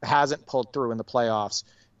hasn't pulled through in the playoffs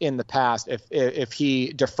in the past, if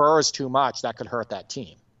he defers too much, that could hurt that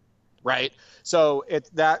team, right? So it's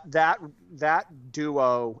that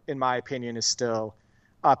duo, in my opinion, is still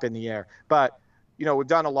up in the air. But we've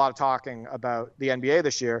done a lot of talking about the NBA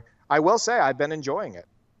this year. I will say I've been enjoying it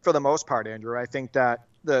for the most part, Andrew. I think that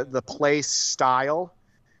the play style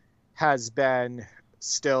has been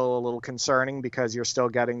still a little concerning because you're still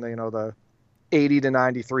getting the 80 to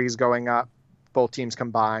 93s going up, both teams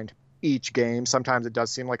combined each game. Sometimes it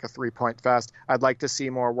does seem like a 3-point fest. I'd like to see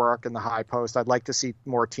more work in the high post. I'd like to see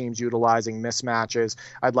more teams utilizing mismatches.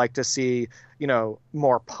 I'd like to see,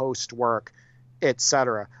 more post work,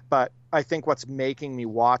 etc. But I think what's making me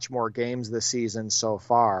watch more games this season so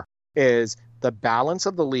far is the balance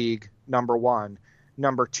of the league, number one.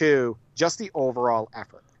 Number two, just the overall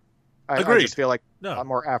effort. I just feel like a lot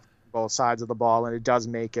more effort on both sides of the ball, and it does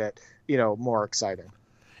make it, more exciting.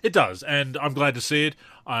 It does, and I'm glad to see it.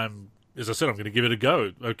 As I said, I'm going to give it a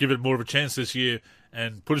go. I'll give it more of a chance this year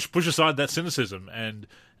and push aside that cynicism and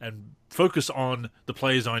focus on the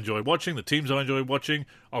players I enjoy watching, the teams I enjoy watching.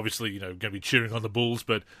 Obviously, going to be cheering on the Bulls,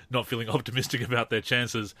 but not feeling optimistic about their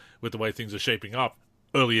chances with the way things are shaping up,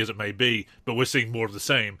 early as it may be. But we're seeing more of the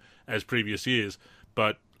same as previous years.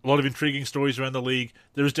 But a lot of intriguing stories around the league.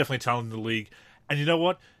 There is definitely talent in the league. And you know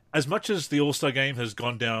what? As much as the All-Star game has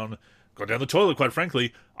gone down the toilet, quite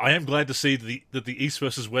frankly, I am glad to see that the East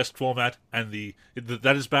versus West format and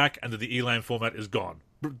that is back, and that the Elam format is gone.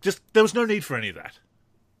 There was no need for any of that.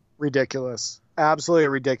 Ridiculous. Absolutely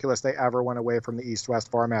ridiculous they ever went away from the East-West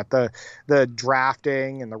format. The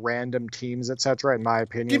drafting and the random teams, etc., in my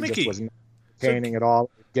opinion, gimmicky. Just wasn't entertaining at all.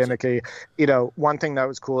 Gimmicky. One thing that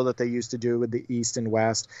was cool that they used to do with the East and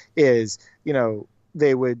West is,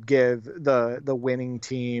 they would give the winning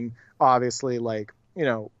team, obviously,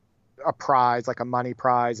 a prize, like a money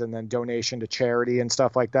prize, and then donation to charity and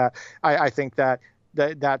stuff like that. I think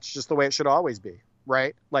that's just the way it should always be,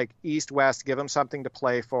 right? Like East, West, give them something to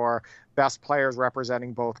play for. Best players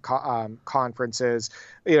representing both conferences.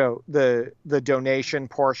 The donation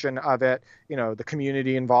portion of it. The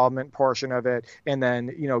community involvement portion of it, and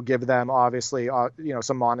then give them obviously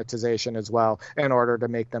some monetization as well in order to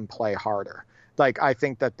make them play harder. Like I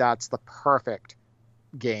think that's the perfect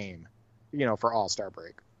game, for All-Star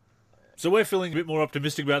break. So we're feeling a bit more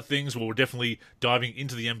optimistic about things. Well, we're definitely diving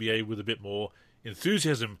into the NBA with a bit more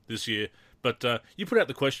enthusiasm this year. But you put out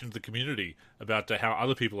the question to the community about how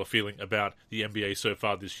other people are feeling about the NBA so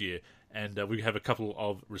far this year. And we have a couple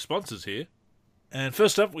of responses here. And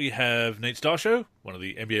first up, we have Nate Starshow, one of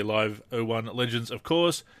the NBA Live 01 legends, of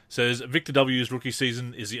course, says, Victor W's rookie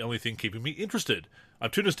season is the only thing keeping me interested.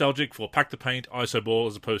 I'm too nostalgic for pack the paint, ISO ball,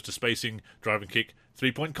 as opposed to spacing, drive and kick,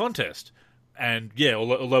 3-point contest. And yeah,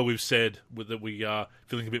 although we've said that we are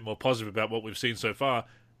feeling a bit more positive about what we've seen so far,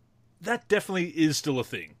 that definitely is still a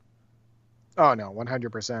thing. Oh, no,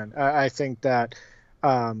 100%. I think that,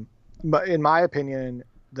 in my opinion,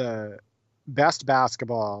 the best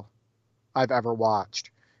basketball I've ever watched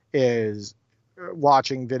is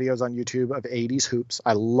watching videos on YouTube of 80s hoops.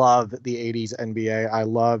 I love the 80s NBA. I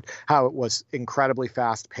loved how it was incredibly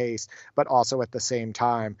fast paced, but also at the same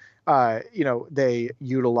time, they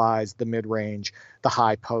utilized the mid range, the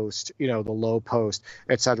high post, the low post,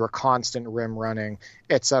 etc., constant rim running,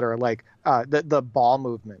 etc. Like the ball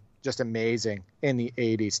movement, just amazing in the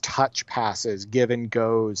 80s. Touch passes, give and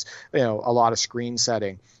goes, a lot of screen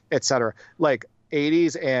setting, etc. Like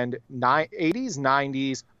 80s,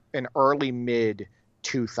 90s, and early mid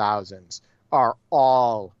 2000s are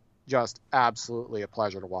all just absolutely a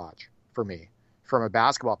pleasure to watch for me from a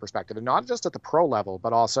basketball perspective, and not just at the pro level,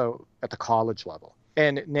 but also at the college level.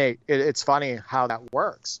 And Nate, it's funny how that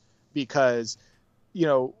works because,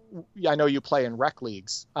 I know you play in rec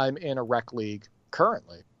leagues. I'm in a rec league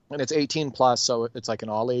currently, and it's 18 plus, so it's like an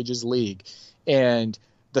all ages league. And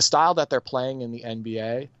the style that they're playing in the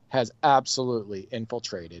NBA has absolutely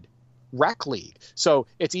infiltrated rec league. So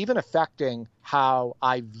it's even affecting how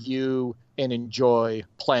I view and enjoy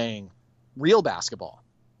playing real basketball,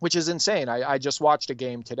 which is insane. I just watched a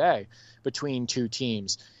game today between two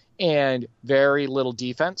teams, and very little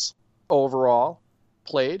defense overall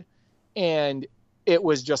played. And it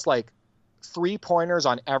was just like 3-pointers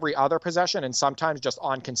on every other possession, and sometimes just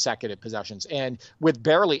on consecutive possessions, and with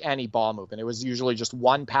barely any ball movement. It was usually just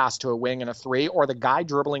one pass to a wing and a three, or the guy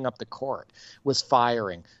dribbling up the court was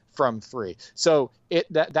firing from three. So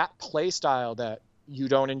that play style that you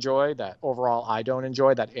don't enjoy, that overall I don't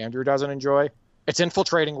enjoy, that Andrew doesn't enjoy, it's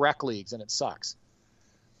infiltrating rec leagues, and it sucks.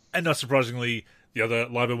 And not surprisingly, the other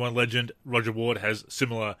Live 1 legend, Roger Ward, has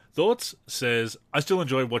similar thoughts. Says, I still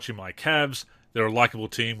enjoy watching my Cavs. They're a likeable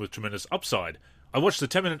team with tremendous upside. I watch the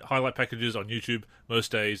 10-minute highlight packages on YouTube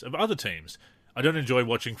most days of other teams. I don't enjoy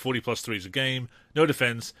watching 40-plus threes a game, no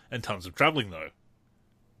defense, and tons of traveling, though.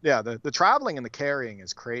 Yeah, the traveling and the carrying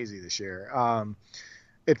is crazy this year.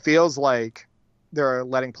 It feels like they're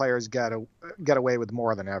letting players get away with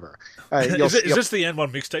more than ever. Is this the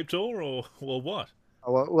N1 mixtape tour, or what?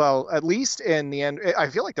 Well, at least in the end, I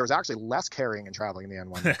feel like there was actually less carrying and traveling in the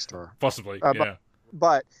N1 mix tour. Possibly, yeah.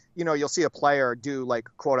 But you'll see a player do, like,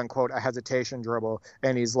 quote unquote, a hesitation dribble,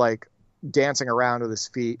 and he's like dancing around with his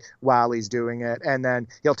feet while he's doing it. And then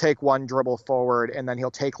he'll take one dribble forward, and then he'll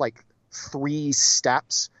take like 3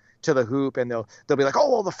 steps to the hoop, and they'll be like, oh,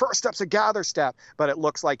 well, the first step's a gather step, but it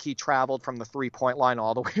looks like he traveled from the 3-point line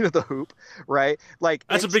all the way to the hoop, right? Like,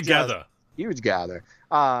 that's a big gather. Huge gather.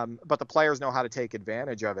 But the players know how to take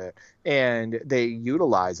advantage of it, and they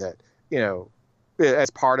utilize it,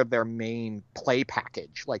 as part of their main play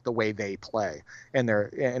package, like the way they play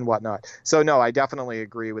and whatnot. So no, I definitely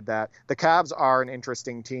agree with that. The Cavs are an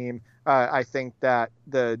interesting team. I think that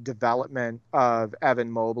the development of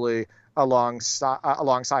Evan Mobley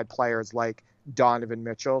alongside players like Donovan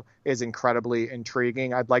Mitchell is incredibly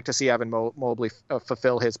intriguing. I'd like to see Evan Mobley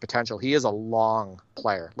fulfill his potential. He is a long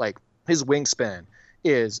player. Like, his wingspan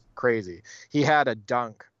is crazy. He had a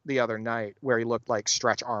dunk the other night where he looked like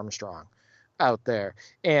Stretch Armstrong out there.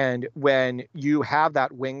 And when you have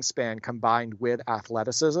that wingspan combined with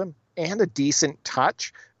athleticism and a decent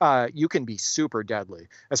touch, you can be super deadly,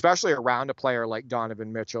 especially around a player like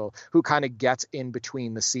Donovan Mitchell, who kind of gets in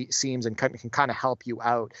between the seams and can kind of help you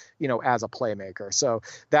out, as a playmaker. So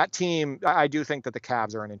that team, I do think that the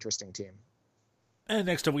Cavs are an interesting team. And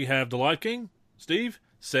next up we have the Light King. Steve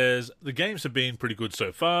says, the games have been pretty good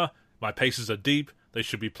so far. My paces are deep. They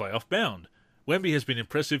should be playoff bound. Wemby has been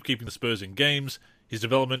impressive keeping the Spurs in games. His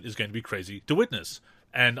development is going to be crazy to witness.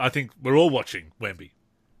 And I think we're all watching Wemby.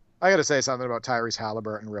 I got to say something about Tyrese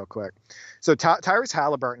Halliburton real quick. So Tyrese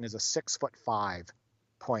Halliburton is a 6'5"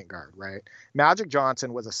 point guard, right? Magic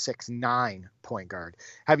Johnson was a 6'9" point guard.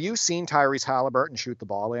 Have you seen Tyrese Halliburton shoot the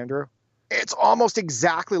ball, Andrew? It's almost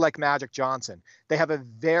exactly like Magic Johnson. They have a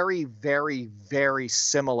very, very, very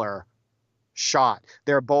similar shot.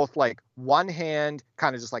 They're both like one hand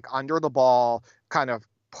kind of just like under the ball, kind of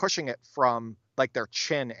pushing it from like their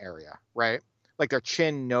chin area, right? Like their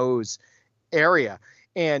chin nose area.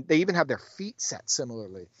 And they even have their feet set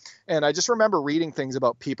similarly. And I just remember reading things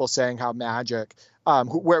about people saying how Magic,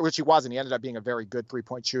 which he wasn't, he ended up being a very good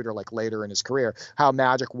 3-point shooter like later in his career, how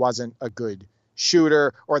Magic wasn't a good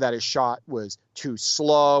shooter, or that his shot was too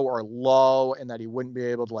slow or low and that he wouldn't be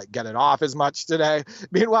able to like get it off as much today.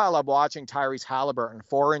 Meanwhile, I'm watching Tyrese Halliburton,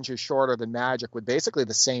 4 inches shorter than Magic, with basically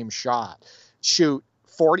the same shot, shoot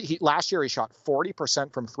 40. Last year he shot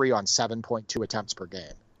 40% from 3 on 7.2 attempts per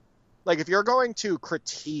game. Like, if you're going to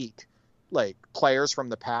critique like players from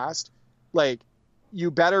the past, like, you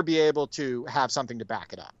better be able to have something to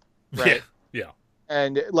back it up, right? Yeah.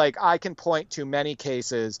 And like, I can point to many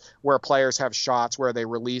cases where players have shots where they're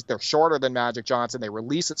shorter than Magic Johnson. They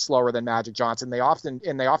release it slower than Magic Johnson. They often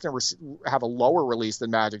have a lower release than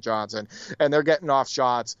Magic Johnson, and they're getting off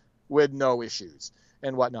shots with no issues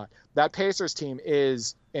and whatnot. That Pacers team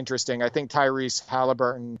is interesting. I think Tyrese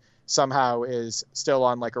Halliburton somehow is still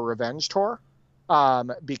on like a revenge tour,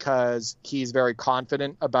 because he's very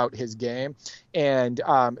confident about his game and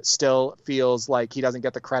still feels like he doesn't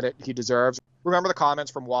get the credit he deserves. Remember the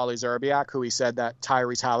comments from Wally Zerbiak, who he said that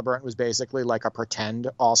Tyrese Halliburton was basically like a pretend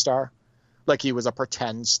all-star, like he was a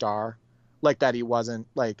pretend star, like that he wasn't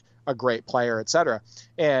like a great player, etc.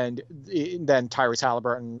 And then Tyrese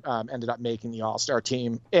Halliburton ended up making the all-star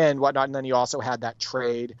team and whatnot. And then he also had that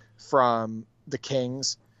trade from the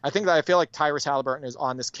Kings I feel like Tyrese Halliburton is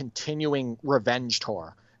on this continuing revenge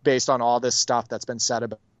tour based on all this stuff that's been said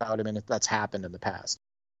about him and that's happened in the past.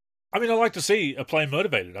 I mean, I like to see a player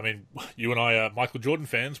motivated. I mean, you and I are Michael Jordan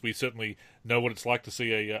fans. We certainly know what it's like to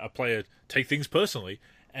see a player take things personally.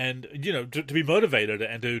 And, to be motivated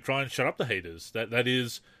and to try and shut up the haters, that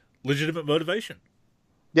is legitimate motivation.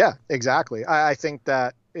 Yeah, exactly. I think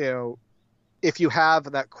that, if you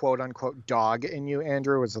have that quote unquote dog in you,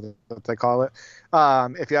 Andrew, is what they call it.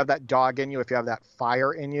 If you have that dog in you, if you have that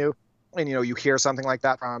fire in you, and you hear something like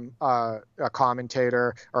that from a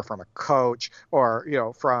commentator or from a coach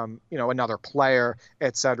or from another player,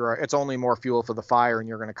 etc., it's only more fuel for the fire, and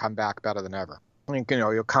you're going to come back better than ever. I think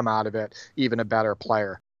you'll come out of it even a better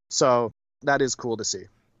player. So that is cool to see.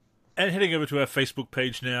 And heading over to our Facebook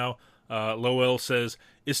page now, Lowell says,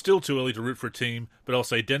 it's still too early to root for a team, but I'll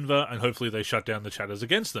say Denver, and hopefully they shut down the chatters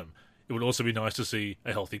against them. It would also be nice to see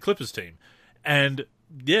a healthy Clippers team. And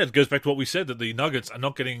yeah, it goes back to what we said, that the Nuggets are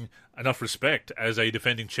not getting enough respect as a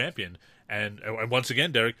defending champion. And once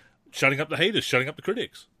again, Derek, shutting up the haters, shutting up the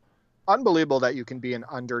critics. Unbelievable that you can be an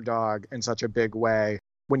underdog in such a big way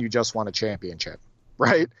when you just won a championship,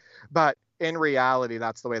 right? But in reality,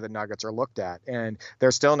 that's the way the Nuggets are looked at. And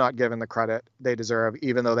they're still not given the credit they deserve,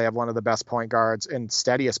 even though they have one of the best point guards and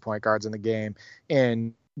steadiest point guards in the game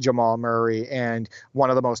in Jamal Murray, and one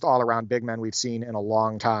of the most all-around big men we've seen in a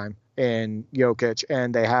long time in Jokic.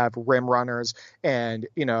 And they have rim runners and,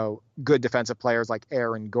 good defensive players like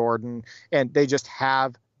Aaron Gordon. And they just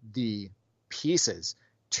have the pieces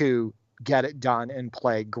to get it done and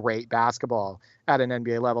play great basketball at an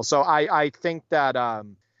NBA level. So I think that,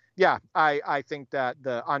 I think that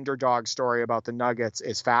the underdog story about the Nuggets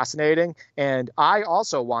is fascinating. And I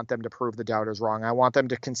also want them to prove the doubters wrong. I want them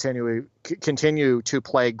to continue to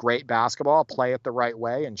play great basketball, play it the right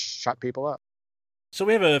way, and shut people up. So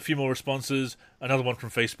we have a few more responses. Another one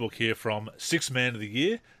from Facebook here from Sixth Man of the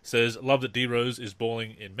Year. Says, love that D-Rose is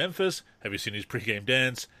balling in Memphis. Have you seen his pregame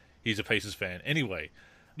dance? He's a Pacers fan anyway.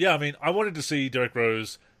 Yeah, I mean, I wanted to see Derrick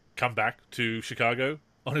Rose come back to Chicago.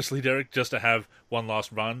 Honestly, Derek, just to have one last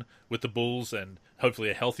run with the Bulls, and hopefully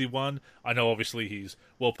a healthy one. I know obviously he's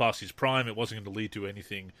well past his prime. It wasn't going to lead to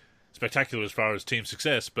anything spectacular as far as team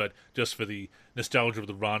success, but just for the nostalgia of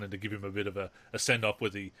the run and to give him a bit of a send-off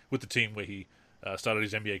with the team where he started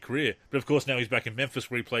his NBA career. But of course now he's back in Memphis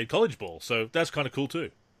where he played college ball, so that's kind of cool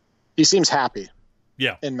too. He seems happy.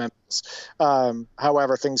 Yeah. In Memphis.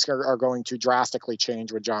 However, things are going to drastically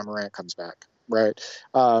change when John Morant comes back. Right.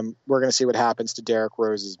 We're going to see what happens to Derrick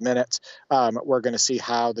Rose's minutes. We're going to see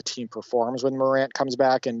how the team performs when Morant comes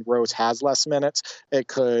back and Rose has less minutes. It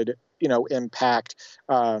could, impact,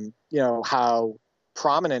 how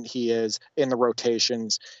prominent he is in the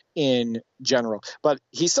rotations in general. But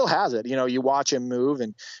he still has it. You watch him move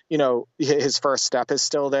and, his first step is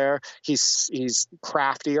still there. He's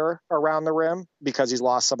craftier around the rim because he's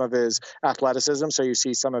lost some of his athleticism. So you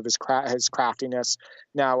see some of his craftiness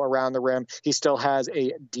now around the rim. He still has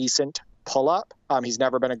a decent pull-up. He's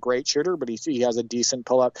never been a great shooter, but he has a decent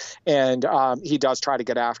pull-up, and he does try to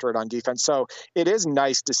get after it on defense. So it is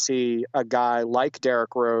nice to see a guy like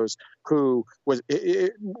Derrick Rose, who was,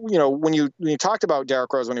 when you talked about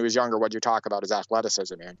Derrick Rose when he was younger, what you talk about is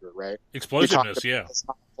athleticism, Andrew, right? Explosiveness, yeah.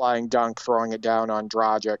 Flying dunk, throwing it down on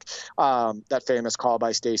Dragic, that famous call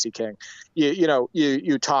by Stacey King.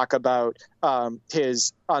 You talk about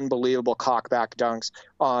his unbelievable cockback dunks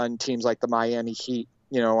on teams like the Miami Heat,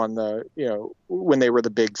 on the, when they were the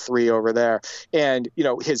big three over there, and,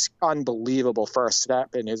 his unbelievable first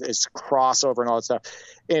step and his crossover and all that stuff.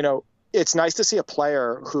 It's nice to see a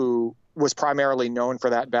player who was primarily known for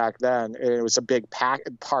that back then. And it was a big part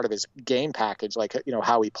of his game package, like,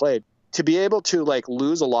 how he played, to be able to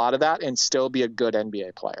lose a lot of that and still be a good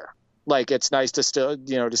NBA player. It's nice to still,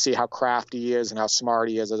 to see how crafty he is and how smart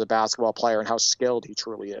he is as a basketball player and how skilled he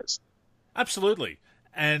truly is. Absolutely.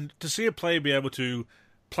 And to see a player be able to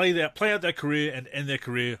play out their career and end their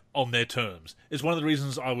career on their terms is one of the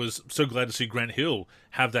reasons I was so glad to see Grant Hill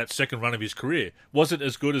have that second run of his career. Was it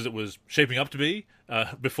as good as it was shaping up to be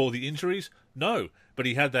before the injuries? No, but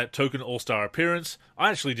he had that token All-Star appearance. I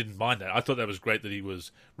actually didn't mind that. I thought that was great that he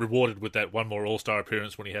was rewarded with that one more All-Star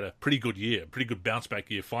appearance when he had a pretty good year, pretty good bounce-back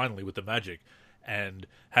year finally with the Magic, and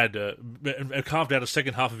had carved out a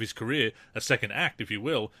second half of his career, a second act, if you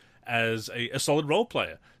will, as a solid role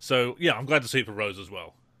player. So, yeah, I'm glad to see it for Rose as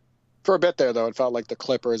well. For a bit there, though, it felt like the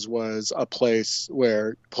Clippers was a place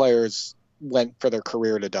where players went for their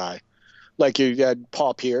career to die. Like you had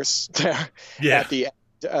Paul Pierce there at the end,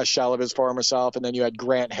 a shell of his former self, and then you had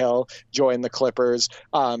Grant Hill join the Clippers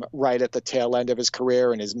right at the tail end of his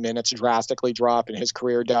career, and his minutes drastically dropped, and his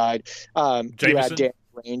career died. You had Dan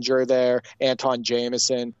Granger there, Anton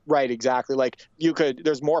Jameson. Right, exactly. Like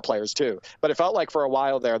there's more players too. But it felt like for a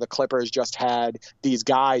while there, the Clippers just had these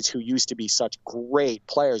guys who used to be such great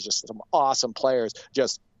players, just some awesome players,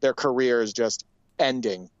 just their careers just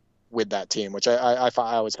ending with that team, which I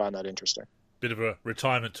always find that interesting. Bit of a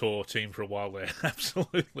retirement tour team for a while there.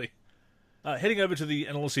 Absolutely. Heading over to the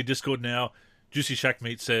NLSC Discord now, Juicy Shack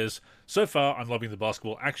Meat says, so far I'm loving the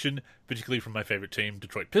basketball action, particularly from my favourite team,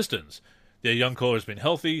 Detroit Pistons. Their young core has been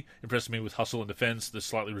healthy, impressing me with hustle and defence that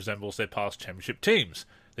slightly resembles their past championship teams.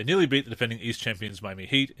 They nearly beat the defending East champions Miami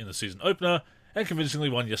Heat in the season opener, and convincingly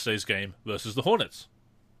won yesterday's game versus the Hornets.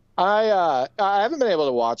 I haven't been able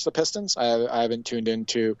to watch the Pistons. I haven't tuned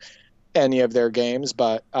into any of their games,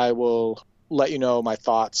 but I will let you know my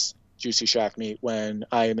thoughts, Juicy Shack Meat, when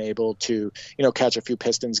I am able to, catch a few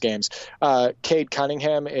Pistons games. Cade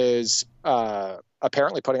Cunningham is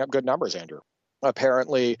apparently putting up good numbers, Andrew.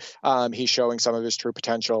 Apparently, he's showing some of his true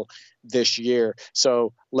potential this year.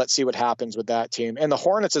 So let's see what happens with that team. And the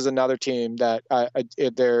Hornets is another team that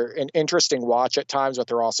they're an interesting watch at times, but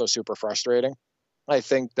they're also super frustrating. I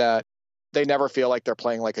think that they never feel like they're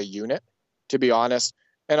playing like a unit, to be honest.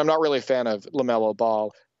 And I'm not really a fan of LaMelo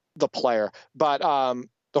Ball, the player. But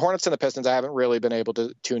the Hornets and the Pistons, I haven't really been able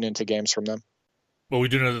to tune into games from them. Well, we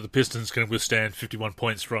do know that the Pistons can withstand 51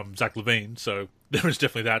 points from Zach LaVine, so there is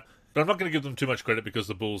definitely that. But I'm not going to give them too much credit because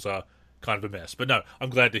the Bulls are kind of a mess. But no, I'm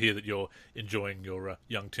glad to hear that you're enjoying your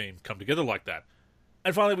young team come together like that.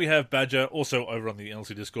 And finally, we have Badger, also over on the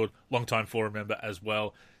NLC Discord, long-time forum member as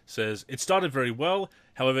well, says, it started very well,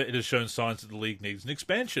 however, it has shown signs that the league needs an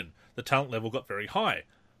expansion. The talent level got very high.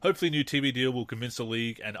 Hopefully a new TV deal will convince the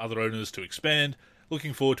league and other owners to expand.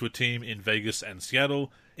 Looking forward to a team in Vegas and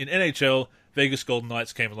Seattle. In NHL, Vegas Golden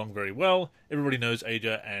Knights came along very well. Everybody knows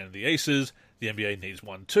Aja and the Aces. The NBA needs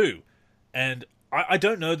one too. And I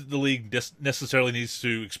don't know that the league necessarily needs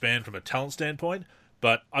to expand from a talent standpoint,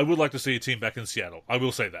 but I would like to see a team back in Seattle. I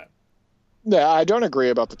will say that. Yeah, I don't agree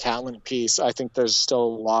about the talent piece. I think there's still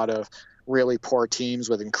a lot of really poor teams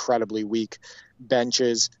with incredibly weak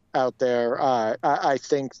benches out there. I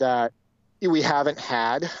think that we haven't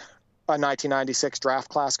had a 1996 draft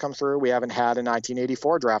class come through. We haven't had a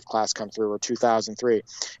 1984 draft class come through, or 2003,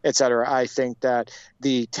 et cetera. I think that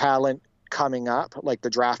the talent coming up, like the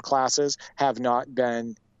draft classes, have not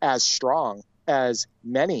been as strong as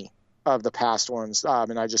many of the past ones.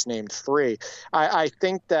 And I just named three. I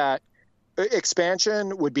think that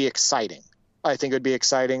expansion would be exciting. I think it would be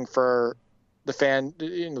exciting for the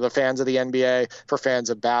fans of the NBA, for fans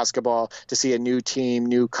of basketball, to see a new team,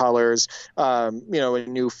 new colors, a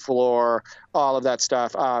new floor, all of that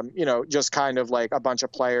stuff. Just kind of like a bunch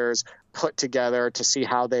of players put together to see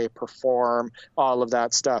how they perform, all of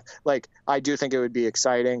that stuff. Like, I do think it would be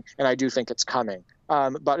exciting, and I do think it's coming.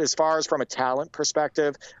 But as far as from a talent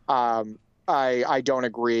perspective, I don't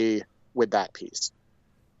agree with that piece.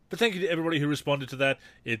 But thank you to everybody who responded to that.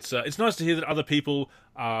 It's nice to hear that other people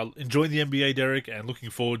are enjoying the NBA, Derek, and looking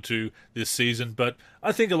forward to this season. But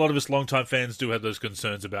I think a lot of us longtime fans do have those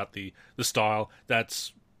concerns about the style.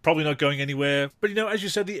 That's probably not going anywhere. But, as you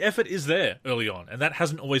said, the effort is there early on, and that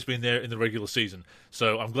hasn't always been there in the regular season.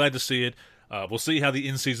 So I'm glad to see it. We'll see how the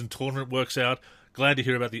in-season tournament works out. Glad to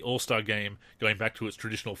hear about the All-Star game going back to its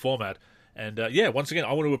traditional format. And, once again,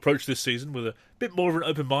 I want to approach this season with a bit more of an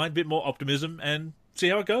open mind, a bit more optimism, and see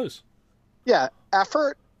how it goes. Yeah,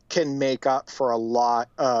 effort can make up for a lot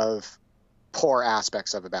of poor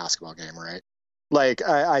aspects of a basketball game, right? Like,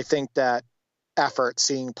 I think that effort,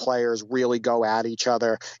 seeing players really go at each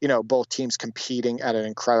other, both teams competing at an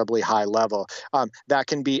incredibly high level, that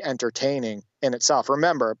can be entertaining in itself.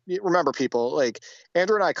 Remember people, like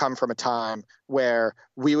Andrew and I come from a time where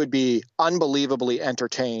we would be unbelievably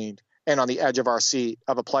entertained and on the edge of our seat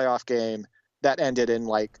of a playoff game that ended in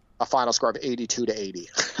like a final score of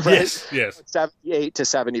 82-80, right? Yes.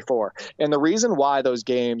 78-74. And the reason why those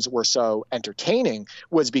games were so entertaining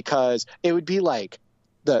was because it would be like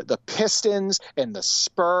the Pistons and the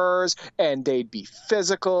Spurs, and they'd be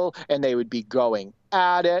physical and they would be going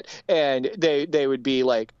at it, and they would be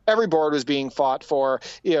like, every board was being fought for.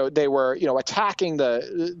 They were attacking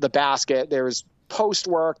the basket. There was post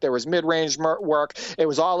work, there was mid-range work. It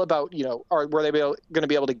was all about, were they going to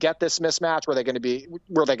be able to get this mismatch? Were they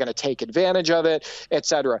going to take advantage of it,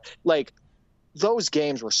 etc. Like, those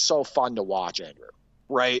games were so fun to watch, Andrew.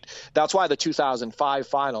 Right? That's why the 2005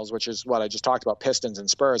 finals, which is what I just talked about, Pistons and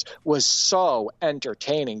Spurs, was so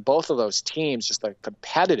entertaining. Both of those teams, just the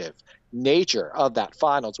competitive nature of that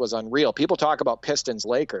finals was unreal. People talk about Pistons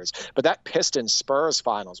Lakers, but that Pistons Spurs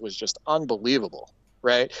finals was just unbelievable.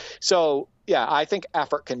 Right? So, yeah, I think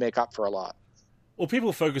effort can make up for a lot. Well,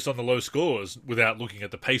 people focus on the low scores without looking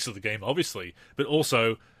at the pace of the game, obviously, but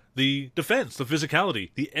also the defense, the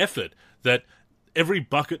physicality, the effort that every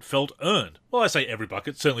bucket felt earned. Well, I say every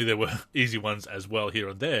bucket. Certainly there were easy ones as well here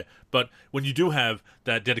and there. But when you do have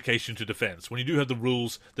that dedication to defense, when you do have the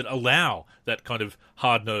rules that allow that kind of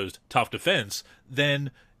hard-nosed, tough defense,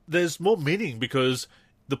 then there's more meaning because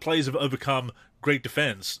the players have overcome great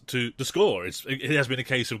defense to the score. It has been a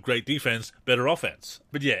case of great defense, better offense.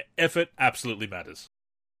 But yeah, effort absolutely matters.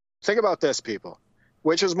 Think about this, people.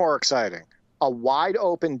 Which is more exciting? A wide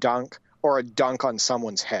open dunk or a dunk on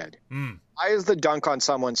someone's head? Why is the dunk on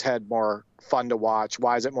someone's head more fun to watch?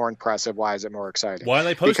 Why is it more impressive? Why is it more exciting? Why are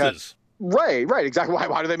they posters? Right, exactly.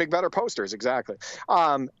 Why do they make better posters? Exactly.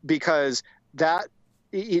 Because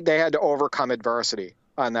they had to overcome adversity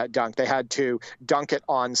on that dunk. They had to dunk it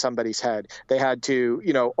on somebody's head. They had to,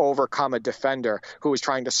 overcome a defender who was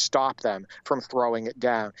trying to stop them from throwing it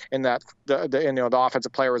down. And that the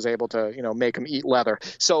offensive player was able to, make them eat leather.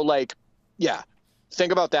 So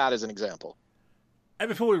think about that as an example. And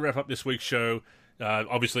before we wrap up this week's show,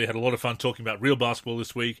 obviously had a lot of fun talking about real basketball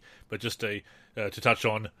this week, but just to touch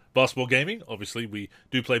on basketball gaming, obviously we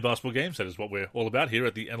do play basketball games. That is what we're all about here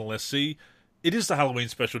at the NLSC. It is the Halloween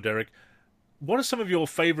special, Derek. What are some of your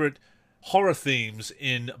favorite horror themes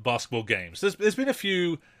in basketball games? There's been a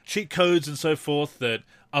few cheat codes and so forth that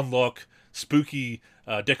unlock spooky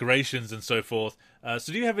decorations and so forth.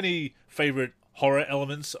 So do you have any favorite horror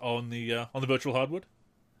elements on the virtual hardwood?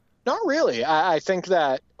 Not really. I think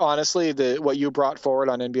that, honestly, what you brought forward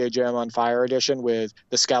on NBA Jam on Fire Edition with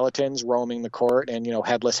the skeletons roaming the court and,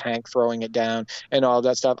 Headless Hank throwing it down and all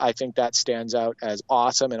that stuff, I think that stands out as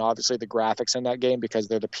awesome. And obviously the graphics in that game, because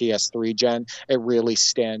they're the PS3 gen, it really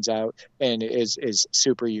stands out and is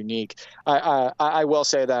super unique. I will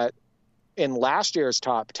say that in last year's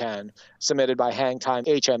top 10, submitted by Hangtime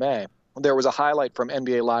HMA, there was a highlight from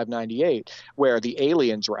NBA Live 98 where the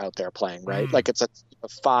aliens were out there playing, right? Like it's a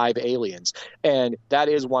 5 aliens. And that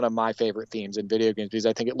is one of my favorite themes in video games because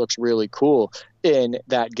I think it looks really cool in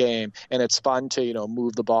that game. And it's fun to,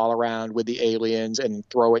 move the ball around with the aliens and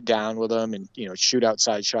throw it down with them and, shoot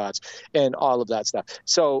outside shots and all of that stuff.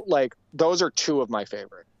 So, those are two of my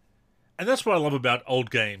favorite. And that's what I love about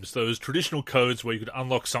old games, those traditional codes where you could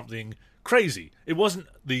unlock something crazy. It wasn't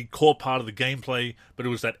the core part of the gameplay, but it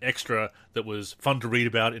was that extra that was fun to read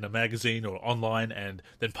about in a magazine or online and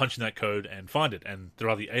then punch in that code and find it. And there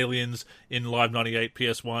are the aliens in Live 98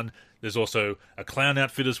 PS1. There's also a clown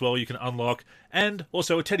outfit as well you can unlock, and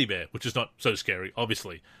also a teddy bear, which is not so scary,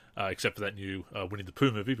 obviously, except for that new Winnie the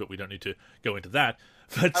Pooh movie, but we don't need to go into that.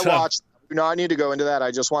 But I watched. No, I need to go into that.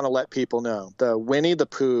 I just want to let people know the Winnie the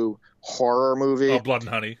Pooh horror movie. Oh, Blood and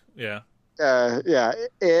Honey, yeah.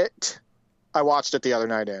 I watched it the other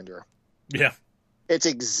night, Andrew. Yeah. It's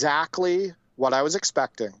exactly what I was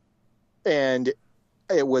expecting. And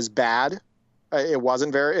it was bad. It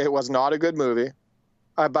was not a good movie.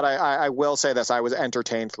 But I will say this, I was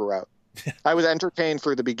entertained throughout. I was entertained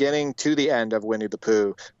through the beginning to the end of Winnie the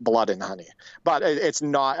Pooh, Blood and Honey. But it's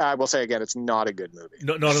not, I will say again, it's not a good movie.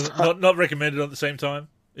 Not recommended at the same time?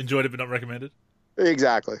 Enjoyed it, but not recommended?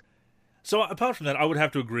 Exactly. So apart from that, I would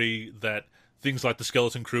have to agree that things like the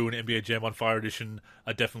Skeleton Crew and NBA Jam on Fire Edition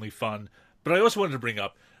are definitely fun. But I also wanted to bring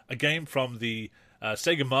up a game from the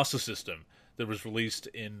Sega Master System that was released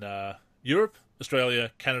in Europe,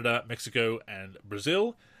 Australia, Canada, Mexico, and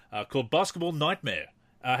Brazil, called Basketball Nightmare.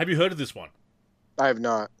 Have you heard of this one? I have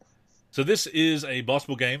not. So this is a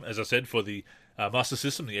basketball game, as I said, for the Master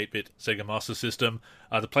System, the 8-bit Sega Master System.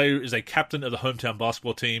 The player is a captain of the hometown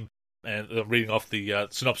basketball team. And I'm reading off the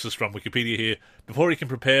synopsis from Wikipedia here. Before he can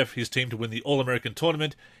prepare his team to win the All-American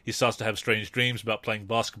tournament, he starts to have strange dreams about playing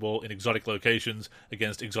basketball in exotic locations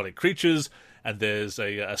against exotic creatures. And there's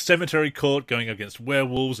a cemetery court going against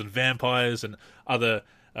werewolves and vampires and other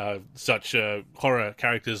such horror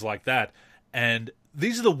characters like that. And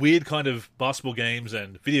these are the weird kind of basketball games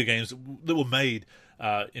and video games that were made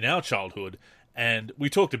in our childhood. And we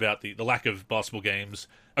talked about the lack of basketball games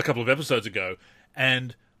a couple of episodes ago.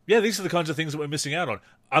 And yeah, these are the kinds of things that we're missing out on.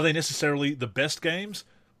 Are they necessarily the best games?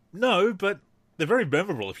 No, but they're very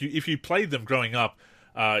memorable. If you played them growing up,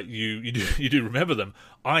 you do remember them.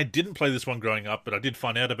 I didn't play this one growing up, but I did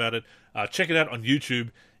find out about it. Check it out on YouTube.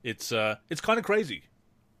 It's kind of crazy.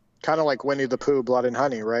 Kind of like Winnie the Pooh, Blood and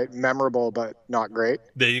Honey, right? Memorable, but not great.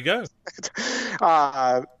 There you go.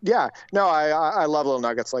 Yeah. No, I love little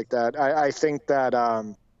nuggets like that. I think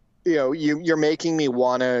that you're making me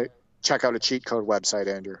want to check out a cheat code website,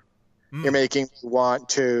 Andrew. You're making me want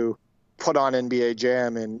to put on NBA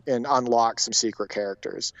Jam and unlock some secret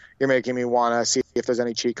characters. You're making me want to see if there's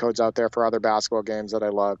any cheat codes out there for other basketball games that I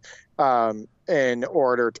love, in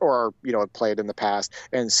order, or, you know, played in the past,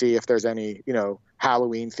 and see if there's any, you know,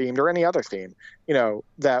 Halloween themed or any other theme, you know,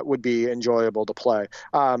 that would be enjoyable to play.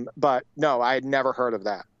 But no, I had never heard of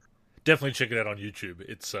that. Definitely check it out on YouTube.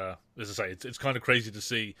 It's, as I say, it's kind of crazy to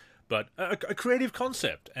see, but a creative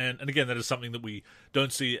concept. And again, that is something that we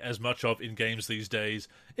don't see as much of in games these days.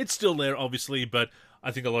 It's still there, obviously, but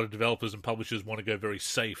I think a lot of developers and publishers want to go very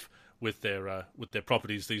safe with their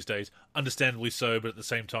properties these days. Understandably so, but at the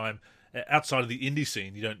same time, outside of the indie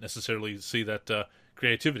scene, you don't necessarily see that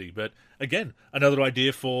creativity. But again, another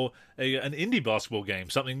idea for an indie basketball game,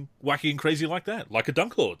 something wacky and crazy like that, like a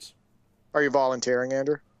Dunk Lords. Are you volunteering,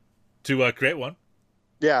 Andrew? To create one?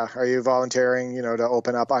 Yeah. Are you volunteering, you know, to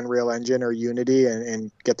open up Unreal Engine or Unity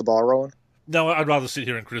and get the ball rolling? No, I'd rather sit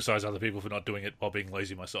here and criticize other people for not doing it while being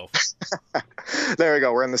lazy myself. There we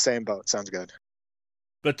go. We're in the same boat. Sounds good.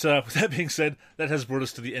 But with that being said, that has brought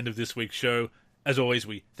us to the end of this week's show. As always,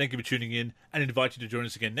 we thank you for tuning in and invite you to join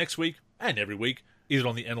us again next week and every week, either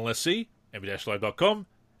on the NLSC, nb-live.com,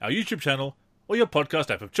 our YouTube channel, or your podcast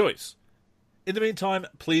app of choice. In the meantime,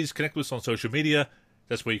 please connect with us on social media.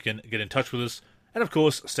 That's where you can get in touch with us. And of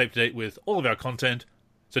course, stay up to date with all of our content.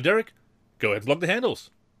 So Derek, go ahead and log the handles.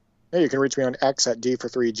 Hey, you can reach me on X at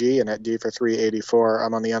D43G and at D4384.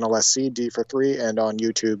 I'm on the NLSC, D43, and on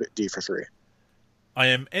YouTube, D43. I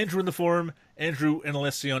am Andrew in the forum, Andrew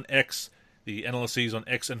NLSC on X. The NLSC is on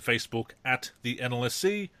X and Facebook at the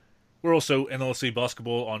NLSC. We're also NLSC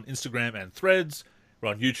Basketball on Instagram and Threads. We're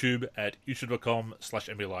on YouTube at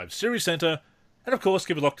youtube.com/NBA Live Series Center. And of course,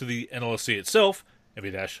 keep a look to the NLSC itself,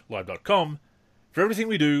 nb-live.com, for everything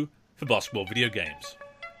we do for basketball video games.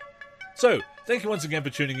 So, thank you once again for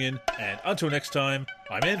tuning in, and until next time,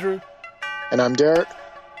 I'm Andrew. And I'm Derek.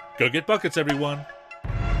 Go get buckets, everyone.